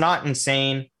not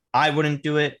insane. I wouldn't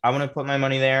do it. I wouldn't put my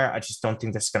money there. I just don't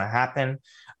think that's going to happen.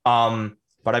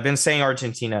 But I've been saying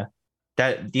Argentina.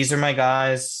 That these are my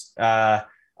guys.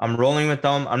 I'm rolling with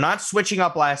them. I'm not switching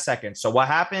up last second. So what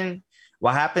happened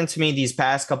to me these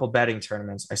past couple betting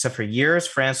tournaments? I said for years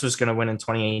France was going to win in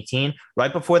 2018.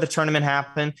 Right before the tournament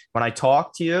happened, when I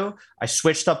talked to you, I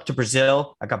switched up to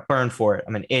Brazil. I got burned for it.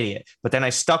 I'm an idiot. But then I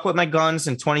stuck with my guns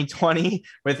in 2020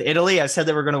 with Italy. I said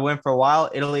they were going to win for a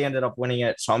while. Italy ended up winning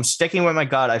it. So I'm sticking with my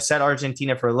gut. I said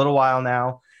Argentina for a little while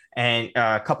now, and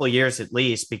a couple of years at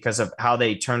least, because of how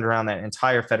they turned around that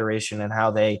entire federation and how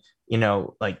they,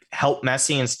 help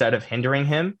Messi instead of hindering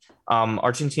him.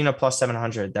 Argentina plus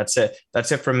 700. That's it.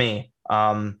 That's it for me.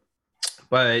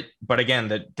 But again,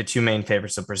 the two main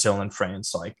favorites of Brazil and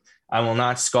France. Like, I will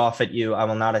not scoff at you. I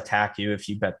will not attack you if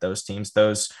you bet those teams.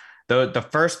 The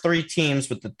first 3 teams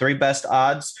with the 3 best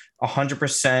odds,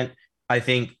 100%. I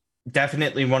think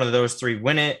definitely one of those 3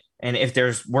 win it. And if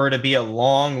there's were to be a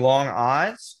long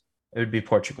odds, it would be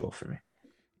Portugal for me.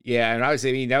 Yeah, and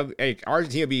obviously,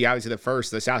 Argentina would be obviously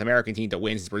the South American team to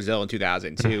win since Brazil in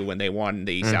 2002 when they won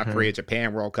the South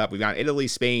Korea-Japan World Cup. We've got Italy,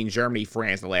 Spain, Germany,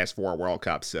 France in the last 4 World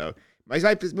Cups. So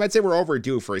I might say we're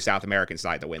overdue for a South American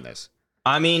side to win this.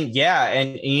 I mean, yeah,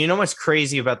 and you know what's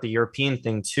crazy about the European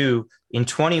thing too? In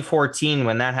 2014,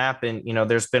 when that happened,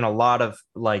 there's been a lot of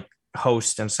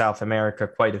host in South America,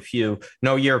 quite a few.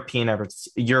 No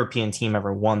European team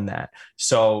ever won that.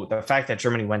 So the fact that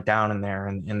Germany went down in there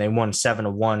and they won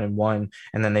 7-1 and won,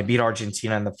 and then they beat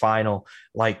Argentina in the final,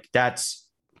 that's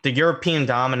the European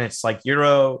dominance.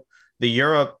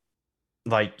 The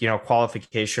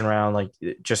qualification round, like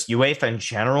just UEFA in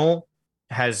general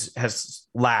has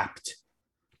lapped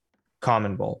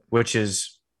CONMEBOL, which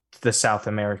is the South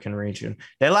American region.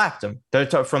 They lapped them.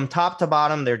 From top to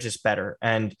bottom, they're just better.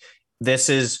 And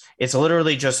it's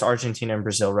literally just Argentina and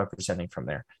Brazil representing from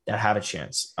there that have a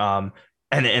chance. And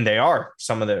they are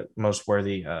some of the most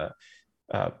worthy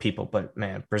people. But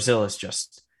man, Brazil is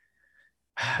just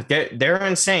they're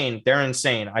insane. They're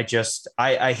insane.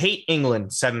 I hate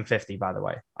England 750. By the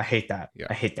way, I hate that. Yeah.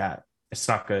 I hate that. It's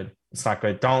not good. It's not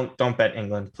good. Don't bet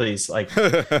England, please. Like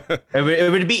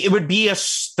it would be a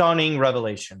stunning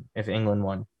revelation if England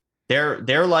won.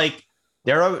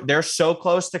 They're so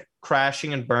close to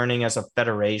crashing and burning as a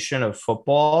federation of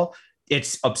football.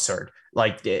 It's absurd.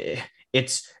 Like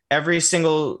it's every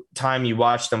single time you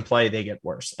watch them play, they get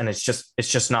worse, and it's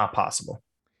just not possible.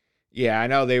 Yeah, I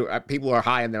know people are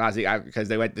made the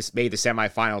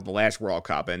semifinal of the last World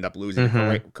Cup and end up losing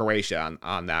to Croatia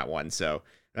on that one. So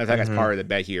I think that's part of the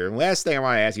bet here. And last thing I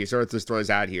want to ask you, sort of just throw this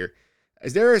out here.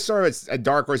 Is there a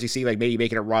dark horse you see, like maybe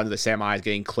making a run to the semis,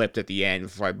 getting clipped at the end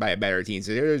by a better team?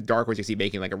 So there's a dark horse you see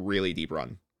making like a really deep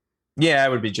run? Yeah, it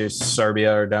would be just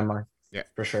Serbia or Denmark. Yeah,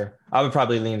 for sure. I would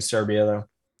probably lean Serbia though.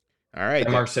 All right.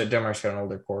 Denmark's got an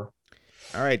older core.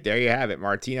 All right, there you have it.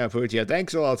 Martino Puccio.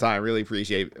 Thanks for all the time. Really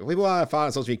appreciate it. If people want to follow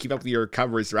on social media, keep up with your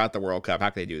coverage throughout the World Cup, how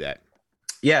can they do that?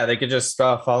 Yeah, they could just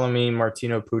follow me,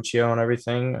 Martino Puccio, and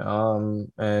everything.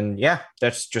 And yeah,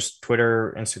 that's just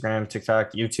Twitter, Instagram,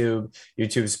 TikTok, YouTube.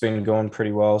 YouTube's been going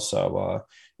pretty well, so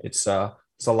it's a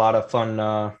lot of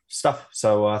fun stuff.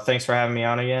 So thanks for having me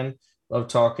on again. Love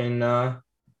talking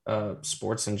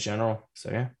sports in general. So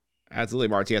yeah, absolutely,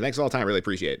 Martino. Thanks all the time. Really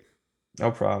appreciate it.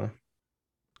 No problem.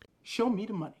 Show me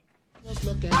the money.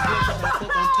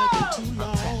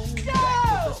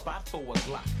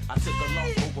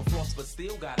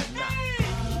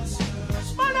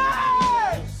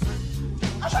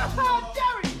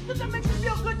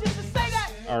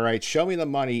 All right, show me the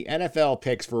money. NFL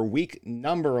picks for week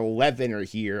number 11 are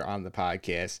here on the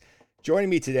podcast. Joining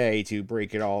me today to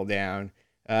break it all down,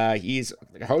 he's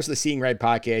the host of the Seeing Red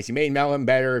podcast. You may know him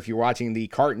better if you're watching the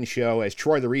Carton Show as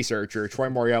Troy the Researcher. Troy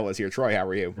Moriello is here. Troy, how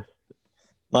are you?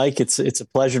 Mike, it's a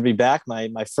pleasure to be back. I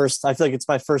feel like it's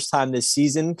my first time this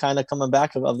season kind of coming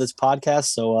back of this podcast.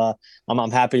 So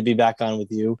I'm happy to be back on with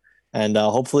you. And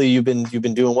hopefully you've been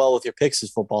doing well with your picks this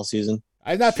football season.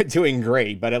 I've not been doing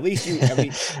great, but at least you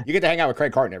get to hang out with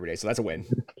Craig Carton every day. So that's a win.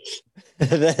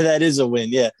 that is a win.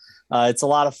 Yeah. It's a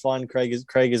lot of fun. Craig is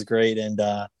great.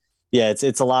 And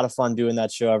it's a lot of fun doing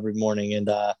that show every morning. And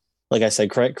like I said,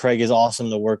 Craig is awesome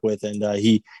to work with. And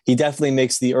he definitely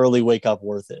makes the early wake up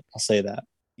worth it. I'll say that.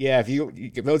 Yeah,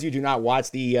 if those of you do not watch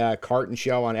the Carton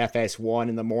Show on FS1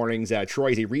 in the mornings,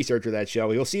 Troy's a researcher of that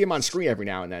show. You'll see him on screen every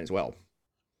now and then as well.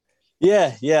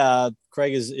 Yeah.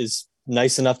 Craig is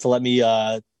nice enough to let me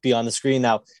be on the screen.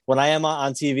 Now, when I am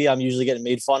on TV, I'm usually getting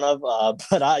made fun of,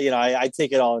 but I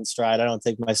take it all in stride. I don't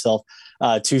take myself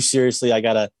too seriously. I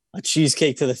got a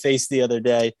cheesecake to the face the other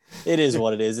day. It is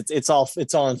what it is. It's all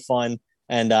in fun,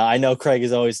 and I know Craig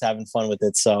is always having fun with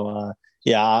it. So.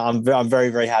 Yeah, I'm very,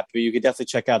 very happy. You could definitely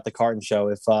check out the Carton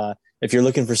Show if you're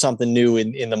looking for something new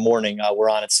in the morning. We're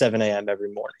on at 7 a.m.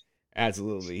 every morning.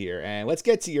 Absolutely here, and let's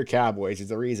get to your Cowboys. Is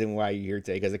the reason why you're here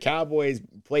today, because the Cowboys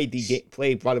played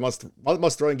probably the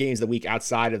most thrilling games of the week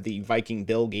outside of the Viking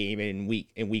Bill game in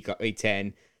week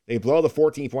 10. They blow the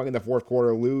 14-point in the fourth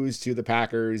quarter, lose to the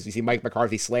Packers. You see Mike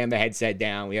McCarthy slam the headset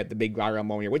down. We had the big viral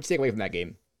moment here. What'd you take away from that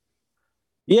game?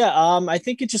 Yeah, I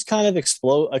think it just kind of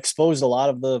exposed a lot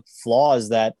of the flaws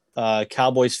that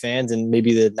Cowboys fans and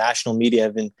maybe the national media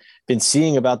have been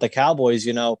seeing about the Cowboys.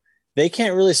 They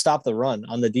can't really stop the run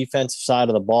on the defensive side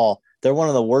of the ball. They're one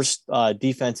of the worst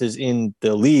defenses in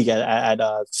the league at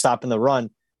stopping the run.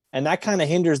 And that kind of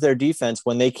hinders their defense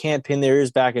when they can't pin their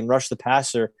ears back and rush the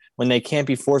passer, when they can't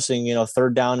be forcing,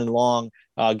 third down and long,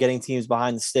 getting teams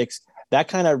behind the sticks. That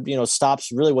kind of,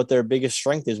 stops really what their biggest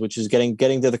strength is, which is getting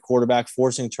to the quarterback,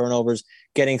 forcing turnovers,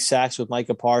 getting sacks with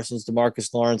Micah Parsons,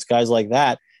 DeMarcus Lawrence, guys like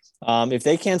that. If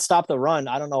they can't stop the run,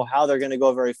 I don't know how they're going to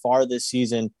go very far this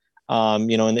season. In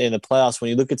the playoffs, when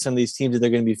you look at some of these teams that they're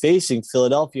going to be facing,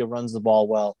 Philadelphia runs the ball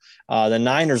well. The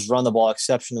Niners run the ball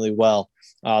exceptionally well.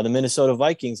 The Minnesota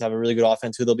Vikings have a really good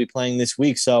offense who they'll be playing this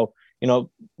week. So,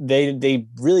 they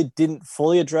really didn't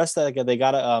fully address that. They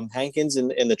got Hankins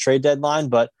in the trade deadline,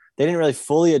 but they didn't really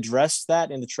fully address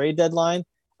that in the trade deadline.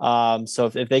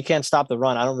 So if they can't stop the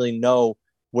run, I don't really know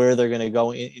where they're going to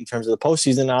go in terms of the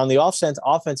postseason. On the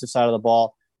offensive side of the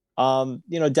ball,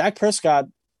 Dak Prescott,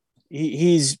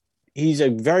 he's he's a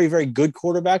very, very good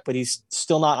quarterback, but he's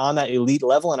still not on that elite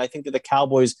level. And I think that the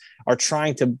Cowboys are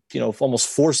trying to, almost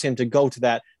force him to go to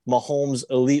that Mahomes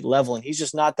elite level. And he's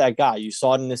just not that guy. You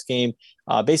saw it in this game.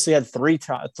 Basically had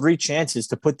three chances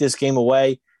to put this game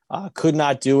away. Could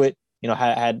not do it.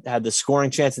 Had the scoring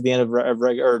chance at the end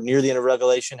or near the end of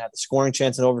regulation, had the scoring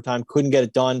chance in overtime, couldn't get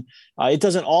it done. It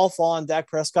doesn't all fall on Dak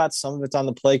Prescott. Some of it's on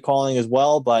the play calling as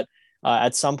well, but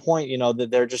at some point, that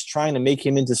they're just trying to make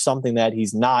him into something that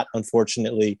he's not,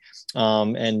 unfortunately.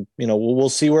 We'll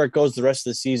see where it goes the rest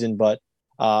of the season, but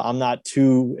I'm not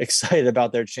too excited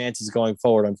about their chances going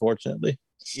forward, unfortunately.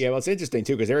 Yeah, well, it's interesting,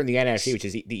 too, because they're in the NFC, which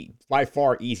is the by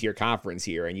far easier conference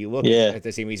here. And you look at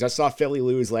this team, we just saw Philly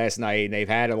lose last night, and they've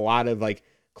had a lot of,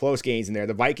 close games in there.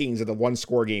 The Vikings are the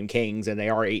one-score game kings, and they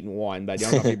are 8-1, but I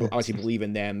don't know if people honestly believe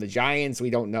in them. The Giants,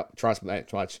 we don't trust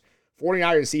that much.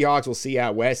 49ers and Seahawks, we'll see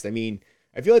out west. I mean,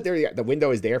 I feel like the window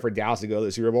is there for Dallas to go to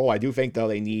the Super Bowl. I do think, though,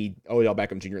 they need Odell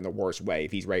Beckham Jr. in the worst way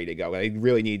if he's ready to go. They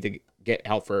really need to get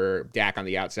help for Dak on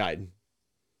the outside.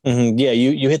 Mm-hmm. Yeah,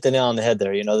 you hit the nail on the head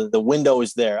there. The window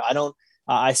is there.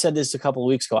 I said this a couple of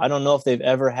weeks ago. I don't know if they've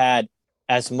ever had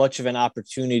as much of an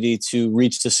opportunity to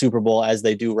reach the Super Bowl as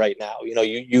they do right now.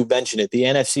 You mentioned it. The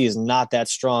NFC is not that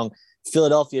strong.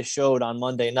 Philadelphia showed on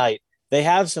Monday night. They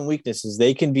have some weaknesses.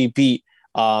 They can be beat.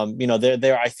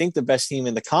 They're I think the best team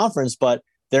in the conference, but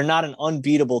they're not an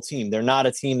unbeatable team. They're not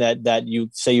a team that you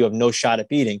say you have no shot at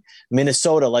beating.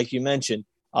 Minnesota, like you mentioned,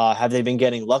 have they been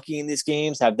getting lucky in these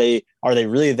games? Are they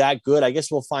really that good? I guess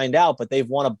we'll find out, but they've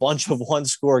won a bunch of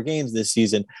one-score games this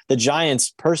season. The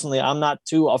Giants, personally, I'm not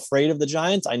too afraid of the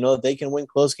Giants. I know that they can win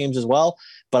close games as well,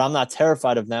 but I'm not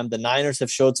terrified of them. The Niners have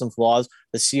showed some flaws.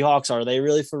 The Seahawks, are they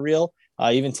really for real?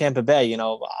 Even Tampa Bay,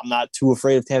 I'm not too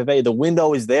afraid of Tampa Bay. The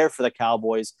window is there for the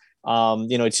Cowboys.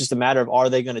 It's just a matter of, are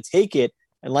they going to take it?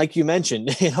 And like you mentioned,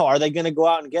 are they going to go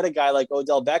out and get a guy like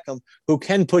Odell Beckham who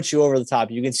can put you over the top?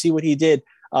 You can see what he did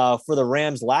for the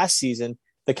Rams last season.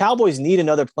 The Cowboys need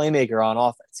another playmaker on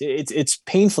offense. It's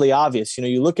painfully obvious.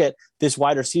 You look at this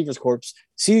wide receivers corps.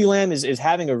 CeeDee Lamb is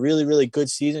having a really, really good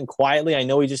season quietly. I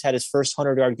know he just had his first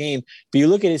 100-yard game, but you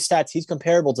look at his stats, he's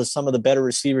comparable to some of the better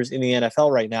receivers in the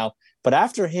NFL right now. But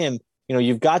after him,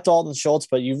 you've got Dalton Schultz,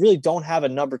 but you really don't have a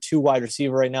number 2 wide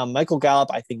receiver right now. Michael Gallup,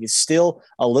 I think, is still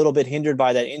a little bit hindered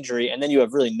by that injury. And then you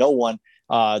have really no one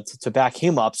to back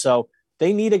him up. So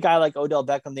they need a guy like Odell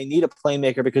Beckham. They need a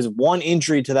playmaker because one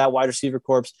injury to that wide receiver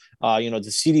corps, to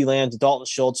CeeDee Lamb, to Dalton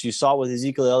Schultz, you saw it with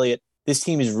Ezekiel Elliott. This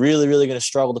team is really, really going to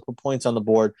struggle to put points on the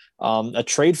board. A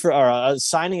trade for or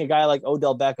signing a guy like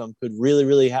Odell Beckham could really,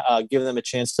 really give them a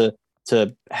chance to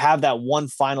have that one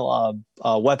final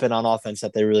weapon on offense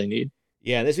that they really need.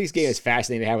 Yeah, this week's game is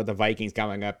fascinating to have with the Vikings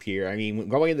coming up here. I mean,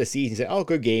 going into the season, you say, oh,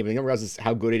 good game. And you don't realize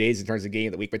how good it is in terms of game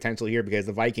of the week potential here because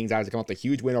the Vikings obviously come off a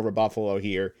huge win over Buffalo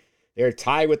here. They're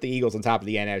tied with the Eagles on top of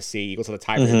the NFC. Eagles are the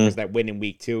tiebreakers that win in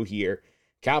week 2 here.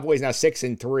 Cowboys now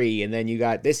 6-3, and then you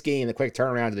got this game, the quick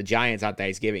turnaround to the Giants on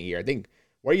Thanksgiving here.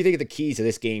 What do you think are the keys to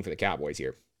this game for the Cowboys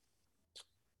here?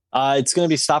 It's going to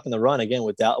be stopping the run again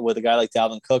with a guy like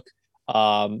Dalvin Cook.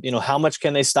 How much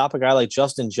can they stop a guy like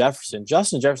Justin Jefferson?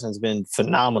 Justin Jefferson has been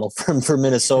phenomenal for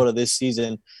Minnesota this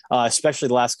season, especially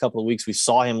the last couple of weeks. We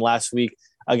saw him last week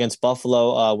against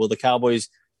Buffalo. Will the Cowboys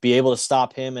be able to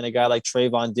stop him and a guy like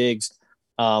Trayvon Diggs?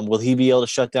 Will he be able to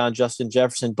shut down Justin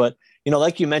Jefferson? But,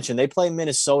 like you mentioned, they play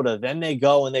Minnesota, then they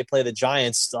go and they play the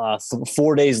Giants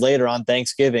 4 days later on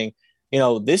Thanksgiving.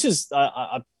 This is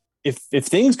if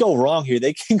things go wrong here,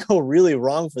 they can go really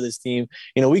wrong for this team.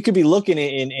 We could be looking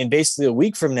in basically a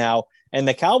week from now, and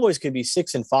the Cowboys could be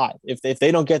 6-5 if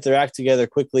they don't get their act together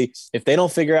quickly, if they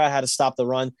don't figure out how to stop the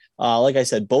run. Like I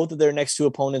said, both of their next 2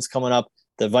 opponents coming up,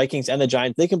 the Vikings and the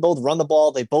Giants, they can both run the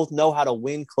ball. They both know how to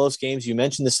win close games. You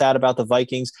mentioned the stat about the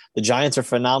Vikings. The Giants are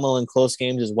phenomenal in close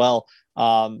games as well.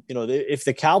 If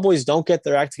the Cowboys don't get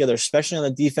their act together, especially on the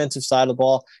defensive side of the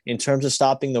ball in terms of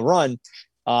stopping the run,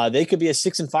 they could be a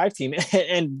 6-5 team.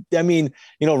 And I mean,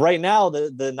 right now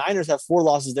the Niners have 4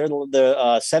 losses. They're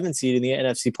the 7th seed in the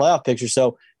NFC playoff picture.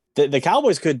 So the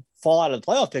Cowboys could fall out of the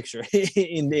playoff picture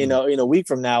in a week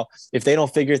from now if they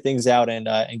don't figure things out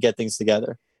and get things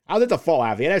together. How did the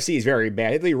fallout? The NFC is very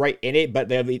bad. They'll be right in it, but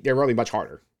they're really much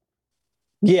harder.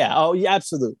 Yeah. Oh, yeah,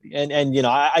 absolutely. And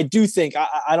I do think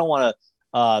I don't want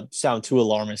to sound too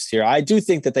alarmist here. I do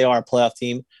think that they are a playoff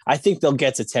team. I think they'll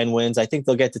get to 10 wins. I think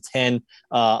they'll get to 10,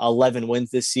 11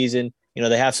 wins this season.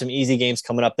 They have some easy games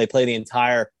coming up. They play the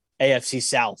entire AFC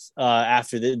South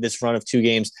after this run of 2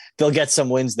 games. They'll get some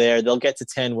wins there. They'll get to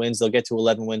 10 wins. They'll get to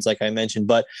 11 wins, like I mentioned.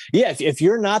 But yeah, if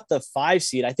you're not the 5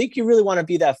 seed, I think you really want to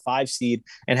be that 5 seed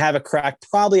and have a crack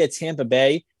probably at Tampa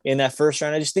Bay in that first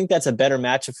round. I just think that's a better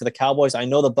matchup for the Cowboys. I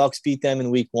know the Bucs beat them in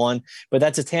week 1, but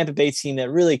that's a Tampa Bay team that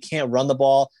really can't run the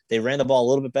ball. They ran the ball a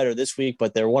little bit better this week,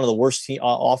 but they're one of the worst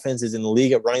offenses in the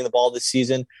league at running the ball this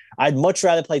season. I'd much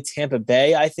rather play Tampa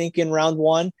Bay, I think, in round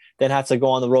 1 than have to go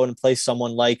on the road and play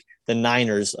someone like the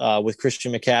Niners with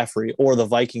Christian McCaffrey, or the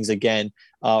Vikings again,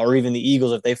 or even the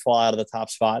Eagles if they fall out of the top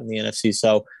spot in the NFC.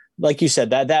 So like you said,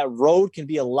 that road can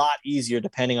be a lot easier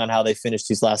depending on how they finish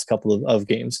these last couple of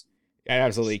games. I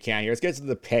absolutely can. Here, let's get to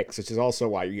the picks, which is also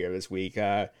why you're here this week.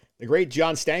 The great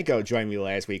John Stanko joined me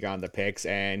last week on the picks,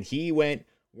 and he went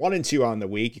 1-2 on the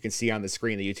week. You can see on the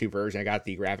screen the YouTube version. I got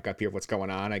the graphic up here of what's going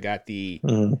on. I got he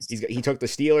took the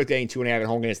Steelers getting 2.5 at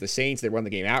home against the Saints. They won the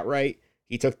game outright.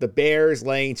 He took the Bears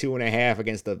laying 2.5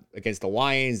 against the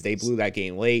Lions. They blew that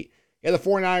game late. Yeah, the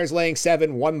 49ers laying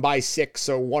 7, won by 6,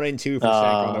 so 1-2 for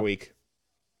Stanko on the week.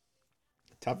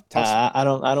 Tough. I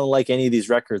don't like any of these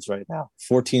records right now.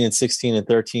 14-16 and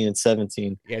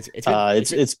 13-17. Yeah,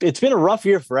 it's been a rough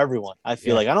year for everyone. I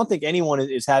feel like I don't think anyone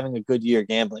is having a good year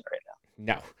gambling right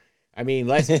now. No, I mean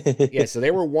so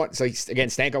they were one. So again,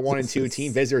 Stanko 1-2.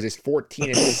 Team visitors is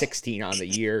 14-16 on the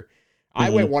year. I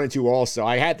went 1-2 also.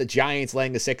 I had the Giants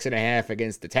laying the 6.5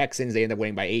 against the Texans. They ended up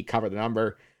winning by 8, cover the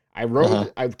number. I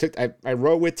rode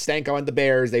with Stanko and the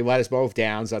Bears. They let us both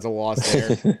down, so that's a loss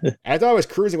there. I thought I was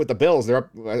cruising with the Bills. They're up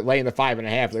laying the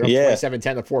 5.5. They're up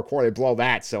 27-10 the fourth quarter. They blow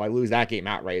that, so I lose that game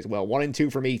outright as well.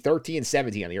 1-2 for me.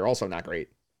 13-17 on the year, also not great.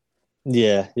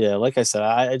 Yeah. Like I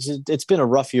said, it's been a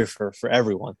rough year for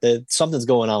everyone. Something's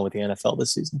going on with the NFL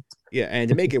this season. Yeah, and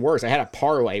to make it worse, I had a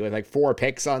parlay with like 4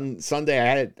 picks on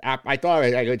Sunday. I thought I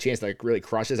had a good chance to like really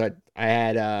crush this. I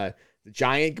had the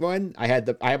Giant one. I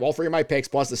have all 3 of my picks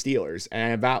plus the Steelers,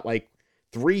 and about like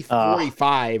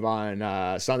 345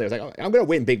 on Sunday. I was like, oh, I'm gonna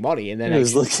win big money, and then it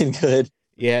was looking good.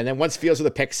 Yeah, and then once Fields with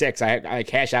a pick 6, I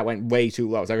cash out went way too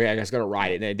low. So I was gonna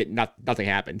ride it, and nothing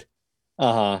happened.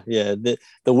 Yeah. The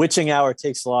witching hour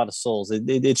takes a lot of souls.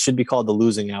 It should be called the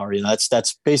losing hour. You know,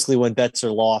 that's basically when bets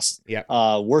are lost.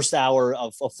 Yeah. Worst hour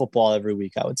of football every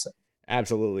week, I would say.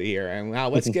 Absolutely here. And now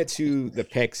let's get to the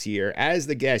picks here. As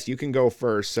the guest, you can go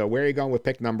first. So where are you going with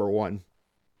pick number 1?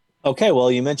 Okay.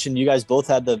 Well, you mentioned you guys both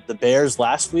had the Bears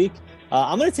last week.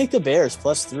 I'm going to take the Bears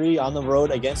 +3 on the road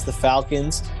against the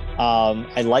Falcons.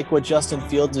 I like what Justin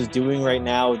Fields is doing right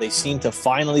now. They seem to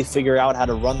finally figure out how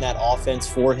to run that offense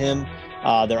for him.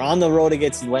 They're on the road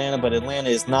against Atlanta, but Atlanta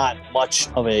is not much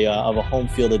of a home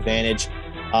field advantage.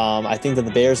 I think that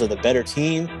the Bears are the better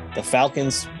team. The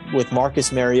Falcons with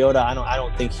Marcus Mariota, I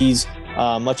don't think he's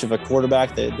much of a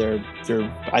quarterback.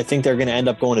 I think they're going to end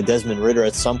up going to Desmond Ridder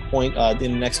at some point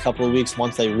in the next couple of weeks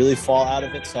once they really fall out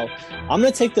of it. So I'm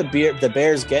going to take the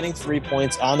Bears getting 3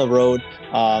 points on the road.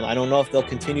 I don't know if they'll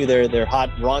continue their hot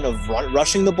run of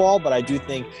rushing the ball, but I do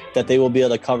think that they will be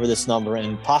able to cover this number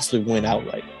and possibly win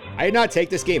outright. I did not take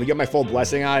this game and get my full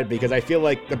blessing on it because I feel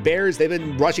like the Bears, they've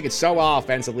been rushing it so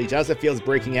offensively. Justin Fields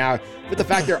breaking out. But the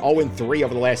fact they're 0-3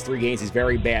 over the last 3 games is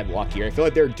very bad luck here. I feel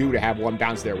like they're due to have one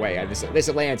bounce their way. This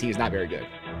Atlanta team is not very good.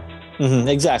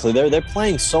 Exactly. They're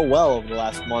playing so well over the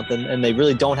last month, and they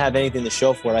really don't have anything to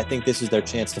show for it. I think this is their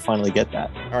chance to finally get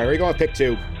that. All right, where are you going with pick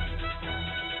 2?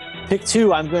 Pick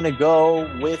 2, I'm going to go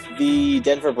with the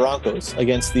Denver Broncos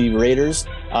against the Raiders.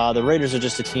 The Raiders are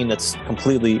just a team that's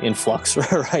completely in flux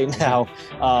right now,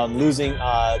 losing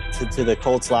to the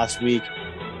Colts last week.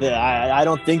 I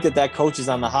don't think that coach is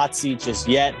on the hot seat just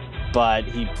yet, but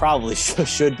he probably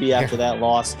should be after that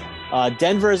loss.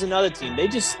 Denver is another team.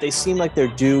 They seem like they're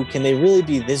due. Can they really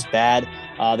be this bad?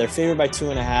 They're favored by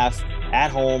 2.5 at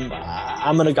home.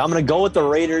 I'm gonna go with the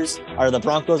Raiders or the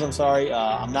Broncos. I'm sorry.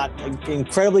 I'm not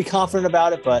incredibly confident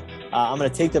about it, but I'm gonna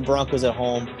take the Broncos at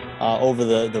home over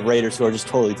the Raiders, who are just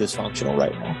totally dysfunctional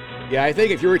right now. Yeah, I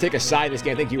think if you were to take a side in this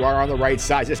game, I think you are on the right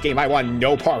side. This game I want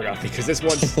no part of because this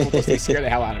one's supposed to scare the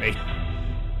hell out of me.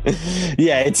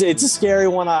 Yeah, it's a scary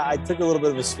one. I took a little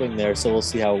bit of a swing there, so we'll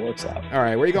see how it works out. All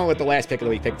right, where are you going with the last pick of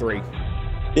the week, pick 3?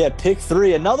 Yeah, pick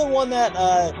 3. Another one that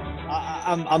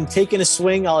I'm taking a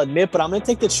swing, I'll admit, but I'm going to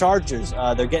take the Chargers.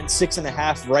 They're getting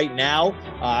 6.5 right now.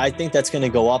 I think that's going to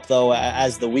go up, though,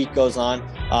 as the week goes on.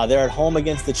 They're at home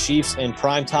against the Chiefs in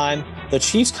prime time. The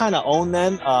Chiefs kind of own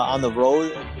them on the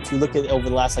road. If you look at over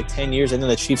the last 10 years, I know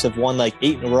the Chiefs have won 8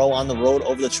 in a row on the road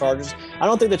over the Chargers. I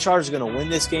don't think the Chargers are going to win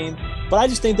this game, but I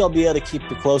just think they'll be able to keep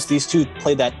it close. These two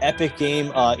played that epic game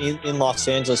in Los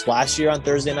Angeles last year on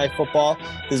Thursday Night Football.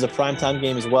 This is a primetime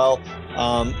game as well.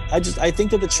 I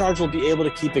think that the Chargers will be able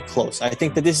to keep it close. I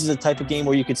think that this is a type of game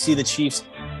where you could see the Chiefs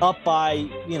up by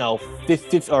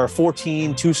 15 or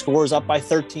 14, 2 scores, up by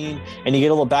 13, and you get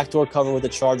a little backdoor cover with the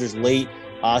Chargers late.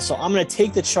 So I'm going to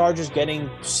take the Chargers getting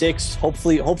 6,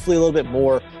 hopefully a little bit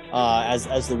more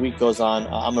as the week goes on.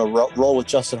 I'm going to roll with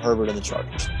Justin Herbert and the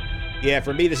Chargers. Yeah,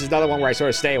 for me, this is another one where I sort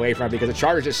of stay away from because the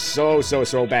Chargers are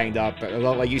so banged up.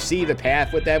 Like, you see the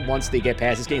path with them once they get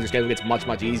past this game, their schedule gets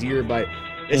much easier, but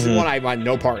this is one I want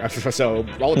no part of, so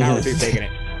all the power to taking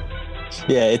it.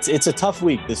 Yeah, it's a tough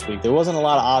week this week. There wasn't a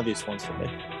lot of obvious ones for me.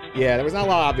 Yeah, there was not a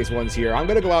lot of obvious ones here. I'm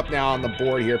going to go up now on the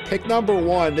board here. Pick number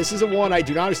 1. This is a one I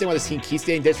do not understand why this team keeps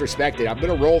getting disrespected. I'm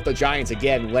going to roll with the Giants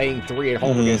again, laying 3 at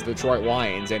home against the Detroit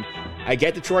Lions. And I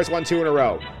get Detroit's won 2 in a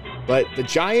row, but the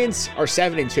Giants are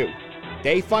 7-2.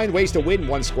 They find ways to win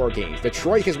one-score games.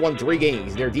 Detroit has won 3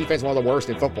 games. Their defense is one of the worst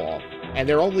in football, and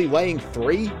they're only laying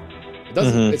 3.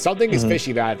 Something is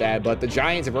fishy about that, but the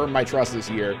Giants have earned my trust this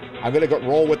year. I'm going to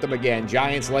roll with them again.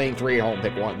 Giants laying 3 at home,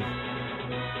 pick 1.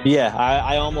 Yeah,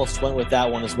 I almost went with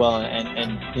that one as well,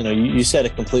 and you said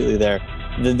it completely there.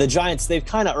 The Giants, they've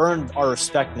kind of earned our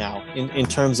respect now in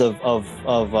terms of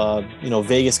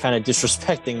Vegas kind of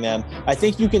disrespecting them. I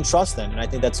think you can trust them, and I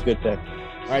think that's a good pick.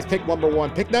 All right, pick number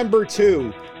 1. Pick number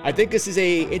 2. I think this is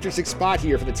a interesting spot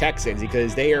here for the Texans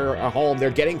because they are at home. They're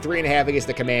getting 3.5 against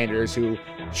the Commanders, who,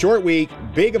 short week,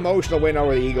 big emotional win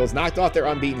over the Eagles, knocked off their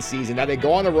unbeaten season. Now they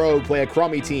go on the road, play a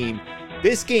crummy team.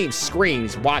 This game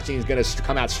screams Washington is going to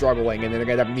come out struggling, and then they're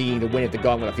going to end up needing to win at the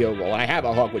gun with a field goal. And I have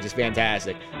a hook, which is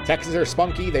fantastic. Texans are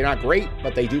spunky. They're not great,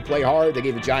 but they do play hard. They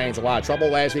gave the Giants a lot of trouble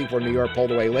last week where New York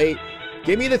pulled away late.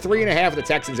 Give me the 3.5 of the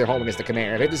Texans at home against the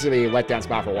Commanders. I think this is going to be a letdown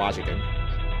spot for Washington.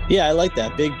 Yeah, I like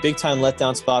that. Big time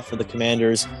letdown spot for the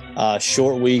Commanders.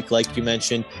 Short week, like you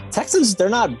mentioned. Texans, they're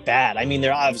not bad. I mean,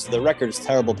 they're obviously, the record is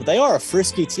terrible, but they are a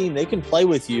frisky team. They can play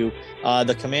with you.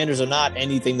 The Commanders are not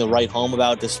anything to write home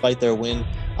about despite their win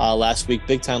last week.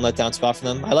 Big time letdown spot for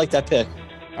them. I like that pick.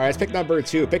 All right, let's pick number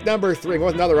 2. Pick number 3.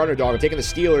 With another underdog. I'm taking the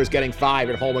Steelers getting 5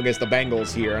 at home against the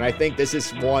Bengals here. And I think this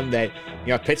is one that,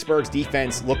 Pittsburgh's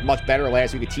defense looked much better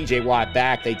last week with TJ Watt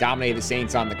back. They dominated the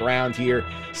Saints on the ground here.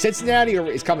 Cincinnati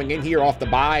is coming in here off the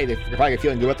bye. They're probably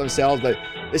feeling good with themselves, but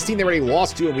this team they already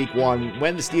lost to in week 1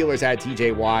 when the Steelers had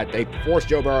TJ Watt. They forced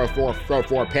Joe Burrow to throw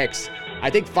 4 picks. I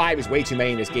think 5 is way too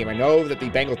many in this game. I know that the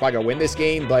Bengals probably going to win this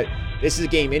game, but this is a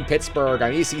game in Pittsburgh. I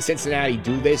need to see Cincinnati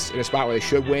do this in a spot where they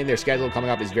should win. Their schedule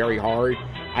coming up is very hard.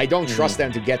 I don't trust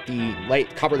them to get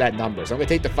cover that number. So I'm going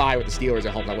to take the 5 with the Steelers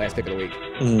at home, that last pick of the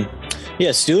week. Yeah,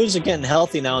 Steelers are getting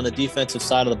healthy now on the defensive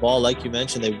side of the ball. Like you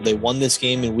mentioned, they won this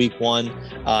game in week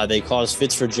 1. They caused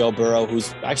fits for Joe Burrow,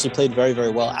 who's actually played very, very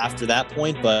well after that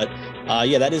point. But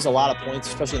that is a lot of points,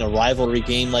 especially in a rivalry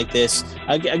game like this.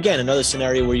 Again, another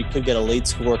scenario where you could get a late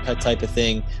score cut type of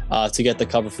thing to get the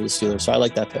cover for the Steelers. So I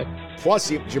like that pick.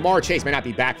 Plus, Jamar Chase might not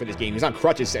be back for this game. He's on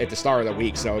crutches at the start of the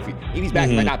week. So if he's back,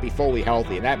 he might not be fully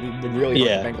healthy. And that would really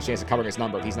hurt the Bengals' chance of covering his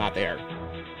number if he's not there.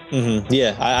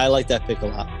 Yeah, I like that pick a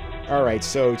lot. All right,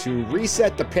 so to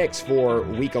reset the picks for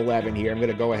Week 11 here, I'm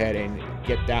going to go ahead and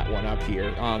get that one up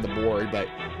here on the board. But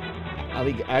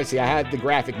obviously, I had the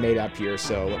graphic made up here,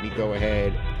 so let me go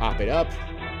ahead, pop it up.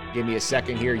 Give me a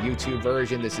second here, YouTube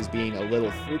version. This is being a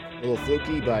little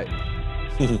fluky, but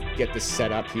get this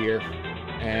set up here.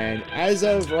 And as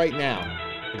of right now,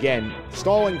 again,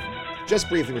 stalling just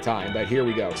briefly for time, but here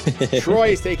we go. Troy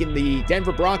is taking the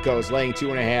Denver Broncos, laying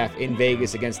 2.5 in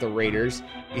Vegas against the Raiders.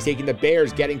 He's taking the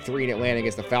Bears, getting 3 in Atlanta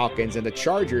against the Falcons, and the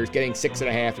Chargers getting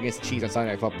 6.5 against the Chiefs on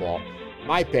Sunday Night Football.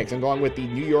 My picks, I'm going with the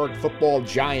New York Football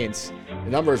Giants. The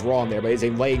number is wrong there, but it's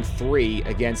a laying 3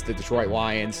 against the Detroit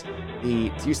Lions. The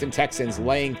Houston Texans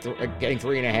getting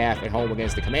 3.5 at home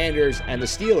against the Commanders, and the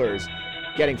Steelers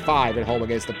getting 5 at home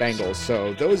against the Bengals.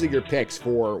 So those are your picks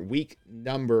for week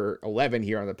number 11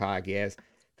 here on the podcast.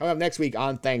 Coming up next week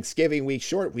on Thanksgiving week,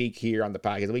 short week here on the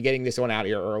podcast. We'll be getting this one out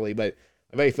here early, but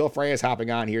everybody, Phil Frey is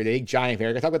hopping on here, the big Giant fan.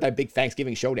 We're going to talk about that big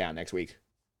Thanksgiving showdown next week.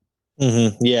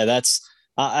 Yeah, that's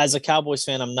as a Cowboys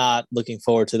fan, I'm not looking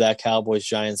forward to that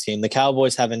Cowboys-Giants game. The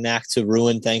Cowboys have a knack to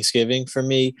ruin Thanksgiving for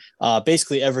me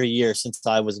basically every year since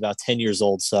I was about 10 years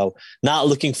old. So not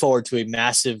looking forward to a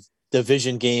massive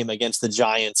division game against the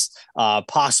Giants,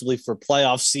 possibly for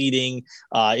playoff seeding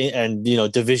and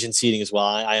division seeding as well.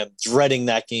 I am dreading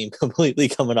that game completely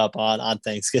coming up on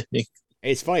Thanksgiving.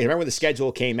 It's funny. I remember when the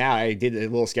schedule came out, I did a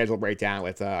little schedule breakdown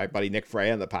with my buddy Nick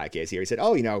Frey on the podcast here. He said,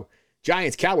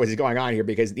 Giants Cowboys is going on here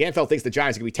because the NFL thinks the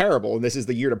Giants are going to be terrible, and this is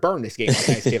the year to burn this game on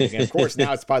Thanksgiving. And of course,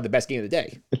 now it's probably the best game of the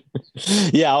day.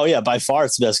 Yeah, by far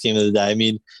it's the best game of the day. I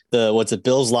mean,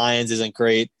 Bills Lions isn't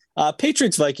great.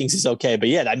 Patriots Vikings is okay, but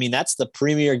yeah, I mean that's the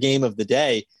premier game of the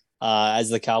day, as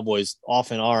the Cowboys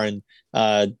often are, and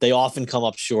they often come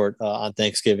up short on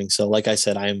Thanksgiving. So, like I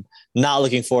said, I am not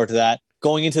looking forward to that.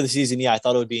 going into the season, yeah, I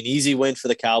thought it would be an easy win for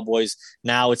the Cowboys.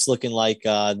 Now it's looking like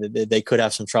they could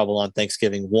have some trouble on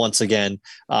Thanksgiving once again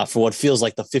for what feels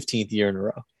like the 15th year in a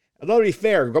row. Although to be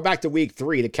fair, go back to week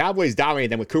 3, the Cowboys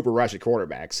dominated them with Cooper Rush at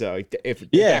quarterback. So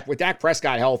with Dak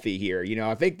Prescott healthy here,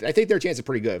 I think their chance is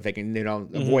pretty good if they can,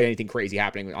 avoid anything crazy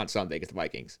happening on Sunday against the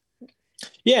Vikings.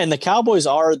 Yeah, and the Cowboys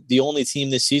are the only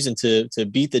team this season to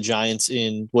beat the Giants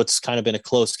in what's kind of been a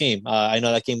close game. I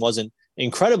know that game wasn't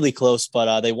incredibly close,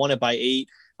 but they won it by 8.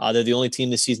 They're the only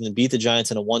team this season to beat the Giants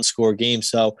in a 1-score game.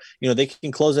 So, they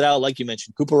can close it out. Like you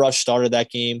mentioned, Cooper Rush started that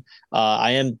game.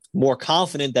 I am more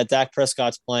confident that Dak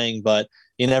Prescott's playing, but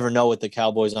you never know with the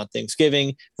Cowboys on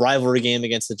Thanksgiving. Rivalry game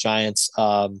against the Giants.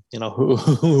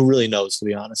 Who really knows, to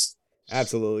be honest.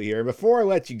 Absolutely here. Before I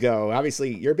let you go,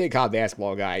 obviously you're a big college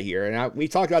basketball guy here. And we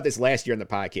talked about this last year on the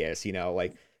podcast,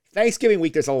 like Thanksgiving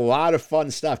week, there's a lot of fun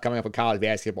stuff coming up with college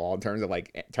basketball in terms of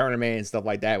like tournament and stuff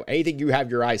like that. Anything you have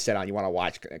your eyes set on, you want to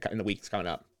watch in the weeks coming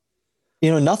up?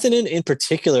 Nothing in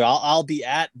particular. I'll be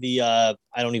at the, I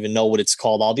don't even know what it's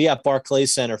called. I'll be at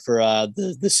Barclays Center for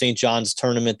the St. John's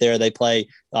tournament there. They play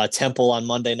Temple on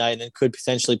Monday night and then could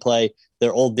potentially play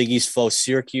their old Big East foe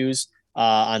Syracuse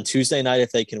on Tuesday night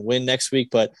if they can win next week.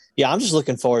 But yeah, I'm just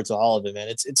looking forward to all of it, man.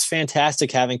 It's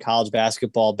fantastic having college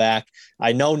basketball back.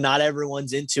 I know not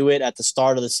everyone's into it at the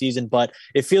start of the season, but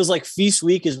it feels like Feast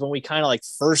Week is when we kind of like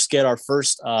first get our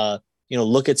first,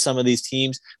 look at some of these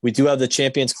teams. We do have the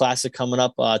Champions Classic coming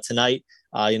up tonight,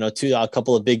 a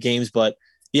couple of big games, but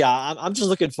yeah, I'm just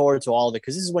looking forward to all of it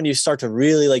because this is when you start to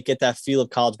really like get that feel of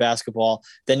college basketball.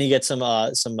 Then you get some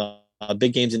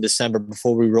big games in December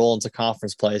before we roll into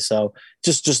conference play. So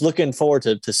just looking forward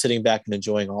to sitting back and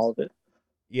enjoying all of it.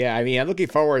 Yeah, I mean, I'm looking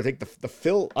forward. I think the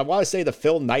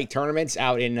Phil Knight tournaments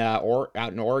out in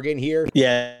Oregon here.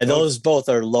 Yeah, those both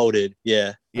are loaded.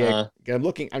 Yeah. Yeah.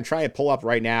 I'm trying to pull up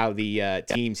right now the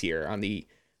teams here on the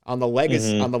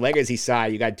legacy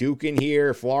side. You got Duke in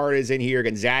here, Florida's in here,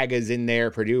 Gonzaga's in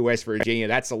there, Purdue, West Virginia.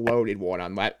 That's a loaded one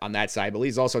on that side. But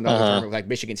there's also another tournament like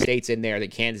Michigan State's in there, the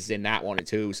Kansas is in that one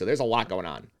too. So there's a lot going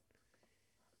on.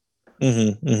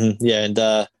 Yeah,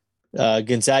 and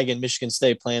Gonzaga and Michigan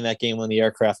State playing that game on the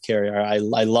aircraft carrier. I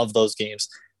love those games.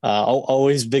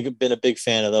 Always been a big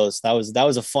fan of those. That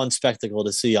was a fun spectacle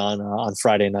to see on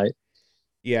Friday night.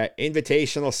 Yeah,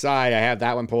 invitational side, I have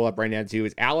that one pulled up right now too.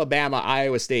 It's Alabama,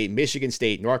 Iowa State, Michigan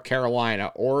State, North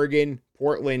Carolina, Oregon,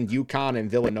 Portland, UConn, and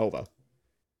Villanova.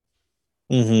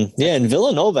 Yeah, and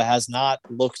Villanova has not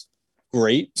looked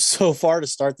great so far to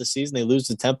start the season. They lose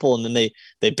to Temple, and then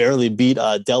they barely beat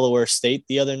Delaware State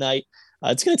the other night.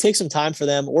 It's going to take some time for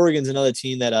them. Oregon's another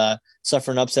team that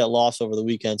suffered an upset loss over the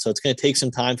weekend, so it's going to take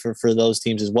some time for those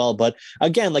teams as well. But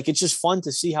again, like it's just fun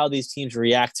to see how these teams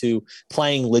react to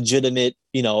playing legitimate,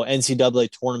 NCAA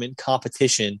tournament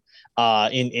competition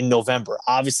in November.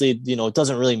 Obviously, it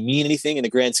doesn't really mean anything in the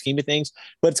grand scheme of things,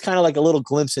 but it's kind of like a little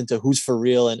glimpse into who's for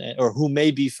real or who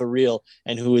may be for real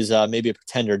and who is maybe a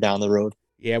pretender down the road.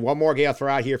 Yeah, one more game I'll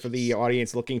throw out here for the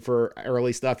audience looking for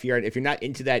early stuff here. If you're not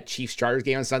into that Chiefs-Chargers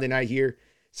game on Sunday night here,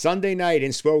 Sunday night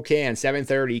in Spokane,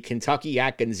 7:30, Kentucky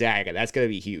at Gonzaga. That's going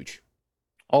to be huge.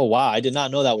 Oh, wow. I did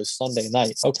not know that was Sunday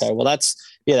night. Okay, well,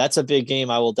 that's a big game.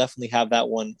 I will definitely have that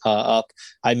one up.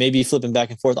 I may be flipping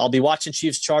back and forth. I'll be watching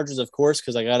Chiefs-Chargers, of course,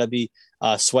 because I got to be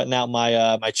sweating out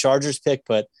my Chargers pick.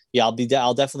 But, yeah,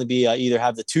 I'll definitely be either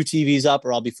have the two TVs up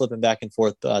or I'll be flipping back and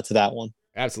forth to that one.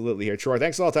 Absolutely here. Troy,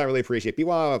 thanks a lot. I really appreciate it. If you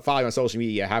want to follow you on social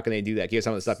media, how can they do that? Give us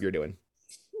some of the stuff you're doing.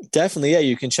 Definitely, yeah.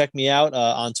 You can check me out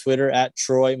on Twitter at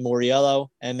Troy Mauriello,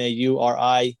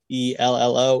 Mauriello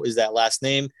is that last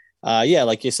name. Yeah,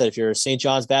 like you said, if you're a St.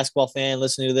 John's basketball fan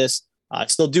listening to this, I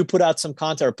still do put out some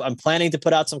content. I'm planning to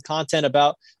put out some content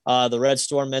about the Red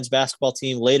Storm men's basketball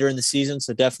team later in the season.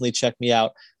 So definitely check me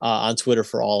out on Twitter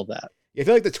for all of that. Yeah, I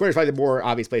feel like the Twitter's probably the more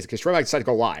obvious place because Troy might decide to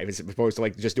go live as opposed to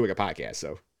like just doing a podcast.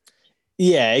 So.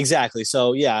 Yeah, exactly.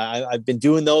 So yeah, I've been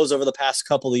doing those over the past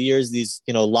couple of years, these,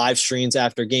 live streams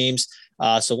after games.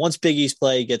 So once Big East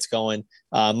play gets going,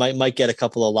 might get a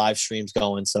couple of live streams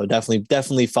going. So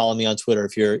definitely follow me on Twitter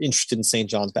if you're interested in St.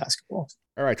 John's basketball.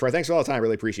 All right, Troy, thanks for all the time.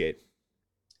 Really appreciate it.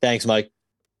 Thanks, Mike.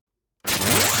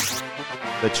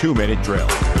 The 2-minute drill.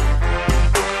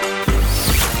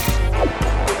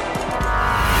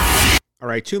 All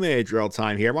right, 2-minute drill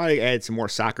time here. I want to add some more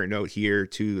soccer note here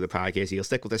to the podcast. You'll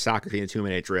stick with the soccer thing in the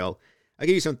 2-minute drill. I'll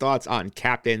give you some thoughts on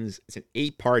Captains. It's an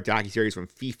 8-part docuseries from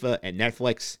FIFA and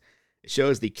Netflix. It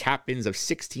shows the captains of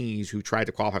 6 teams who tried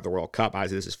to qualify for the World Cup.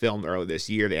 Obviously, this is filmed earlier this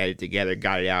year. They edited it together,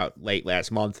 got it out late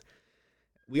last month.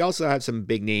 We also have some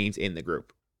big names in the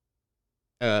group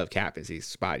of captains. He's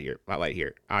spotlight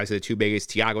here. Obviously, the two biggest,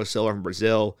 Thiago Silva from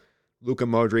Brazil, Luka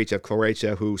Modric of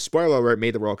Croatia, who, spoiler alert,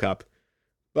 made the World Cup.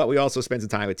 But we also spent some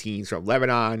time with teams from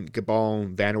Lebanon,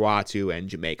 Gabon, Vanuatu, and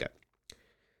Jamaica.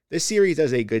 This series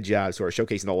does a good job sort of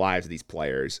showcasing the lives of these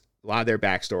players, a lot of their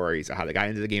backstories, how they got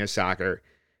into the game of soccer,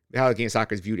 how the game of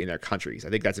soccer is viewed in their countries. I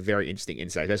think that's a very interesting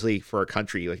insight, especially for a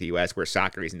country like the U.S. where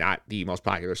soccer is not the most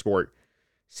popular sport.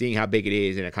 Seeing how big it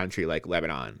is in a country like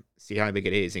Lebanon, see how big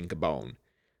it is in Gabon.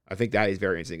 I think that is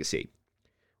very interesting to see.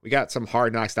 We got some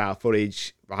Hard Knock style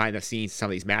footage behind the scenes, some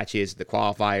of these matches, the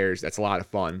qualifiers. That's a lot of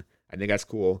fun. I think that's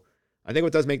cool. I think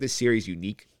what does make this series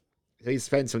unique is they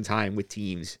spend some time with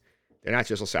teams. They're not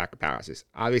just soccer powerhouses.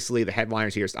 Obviously, the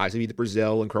headliners here is obviously the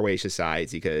Brazil and Croatia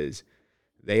sides because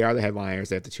they are the headliners.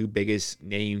 They have the two biggest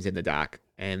names in the dock,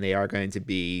 and they are going to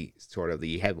be sort of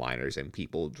the headliners, and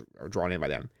people are drawn in by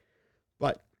them.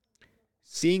 But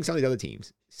seeing some of these other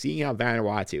teams, seeing how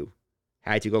Vanuatu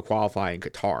had to go qualify in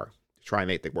Qatar to try and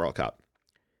make the World Cup,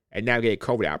 and now get a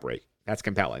COVID outbreak, that's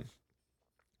compelling.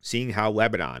 Seeing how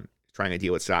Lebanon is trying to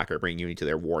deal with soccer, bringing unity to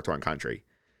their war-torn country,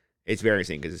 it's very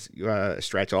interesting because you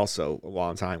stretch also a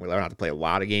long time where Lebanon had to play a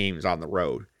lot of games on the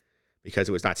road because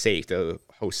it was not safe to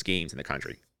host games in the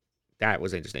country. That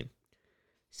was interesting.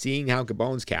 Seeing how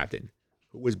Gabon's captain,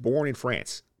 who was born in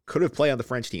France, could have played on the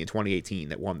French team in 2018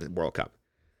 that won the World Cup.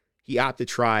 He opted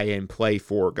to try and play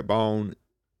for Gabon,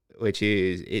 which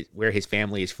is where his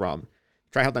family is from.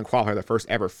 Try to help them qualify for the first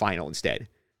ever final instead.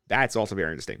 That's also very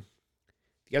interesting.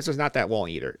 The episode's not that long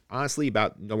either. Honestly,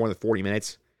 about no more than 40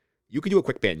 minutes. You can do a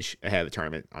quick binge ahead of the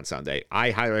tournament on Sunday.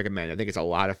 I highly recommend it. I think it's a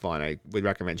lot of fun. I would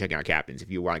recommend checking out Captains if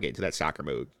you want to get into that soccer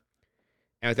mood.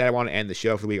 And with that, I want to end the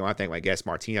show for the week. I want to thank my guest,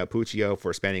 Martino Puccio,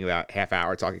 for spending about half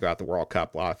hour talking about the World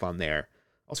Cup. A lot of fun there.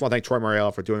 Also want to thank Troy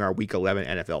Morello for doing our Week 11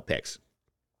 NFL picks.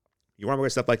 You want to look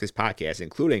at stuff like this podcast,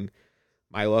 including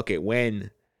my look at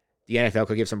when the NFL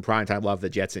could give some primetime love to the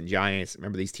Jets and Giants.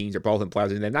 Remember, these teams are both in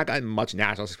playoffs, and they've not gotten much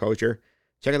national exposure.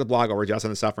 Check out the blog over at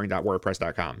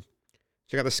justonthesuffering.wordpress.com.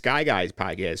 Check out the Sky Guys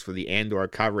podcast for the Andor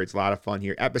coverage. A lot of fun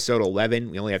here. Episode 11.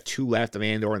 We only have 2 left of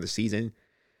Andor in the season.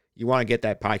 You want to get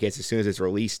that podcast as soon as it's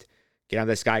released. Get on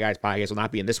the Sky Guys podcast. It will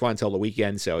not be in this one until the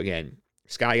weekend. So, again,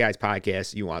 Sky Guys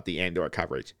podcast, you want the Andor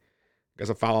coverage. You can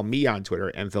also follow me on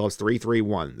Twitter,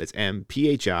 mphillips331. That's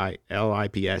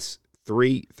MPHILIPS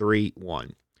 331.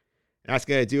 And that's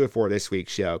going to do it for this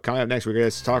week's show. Coming up next, we're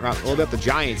going to talk a little bit about the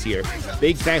Giants here.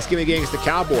 Big Thanksgiving game against the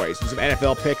Cowboys and some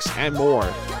NFL picks and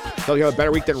more. So you have a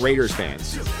better week than Raiders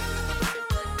fans.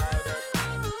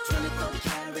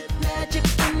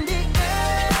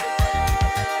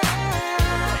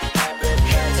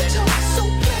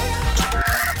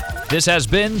 This has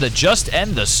been the Just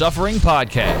End the Suffering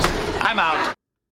podcast. I'm out.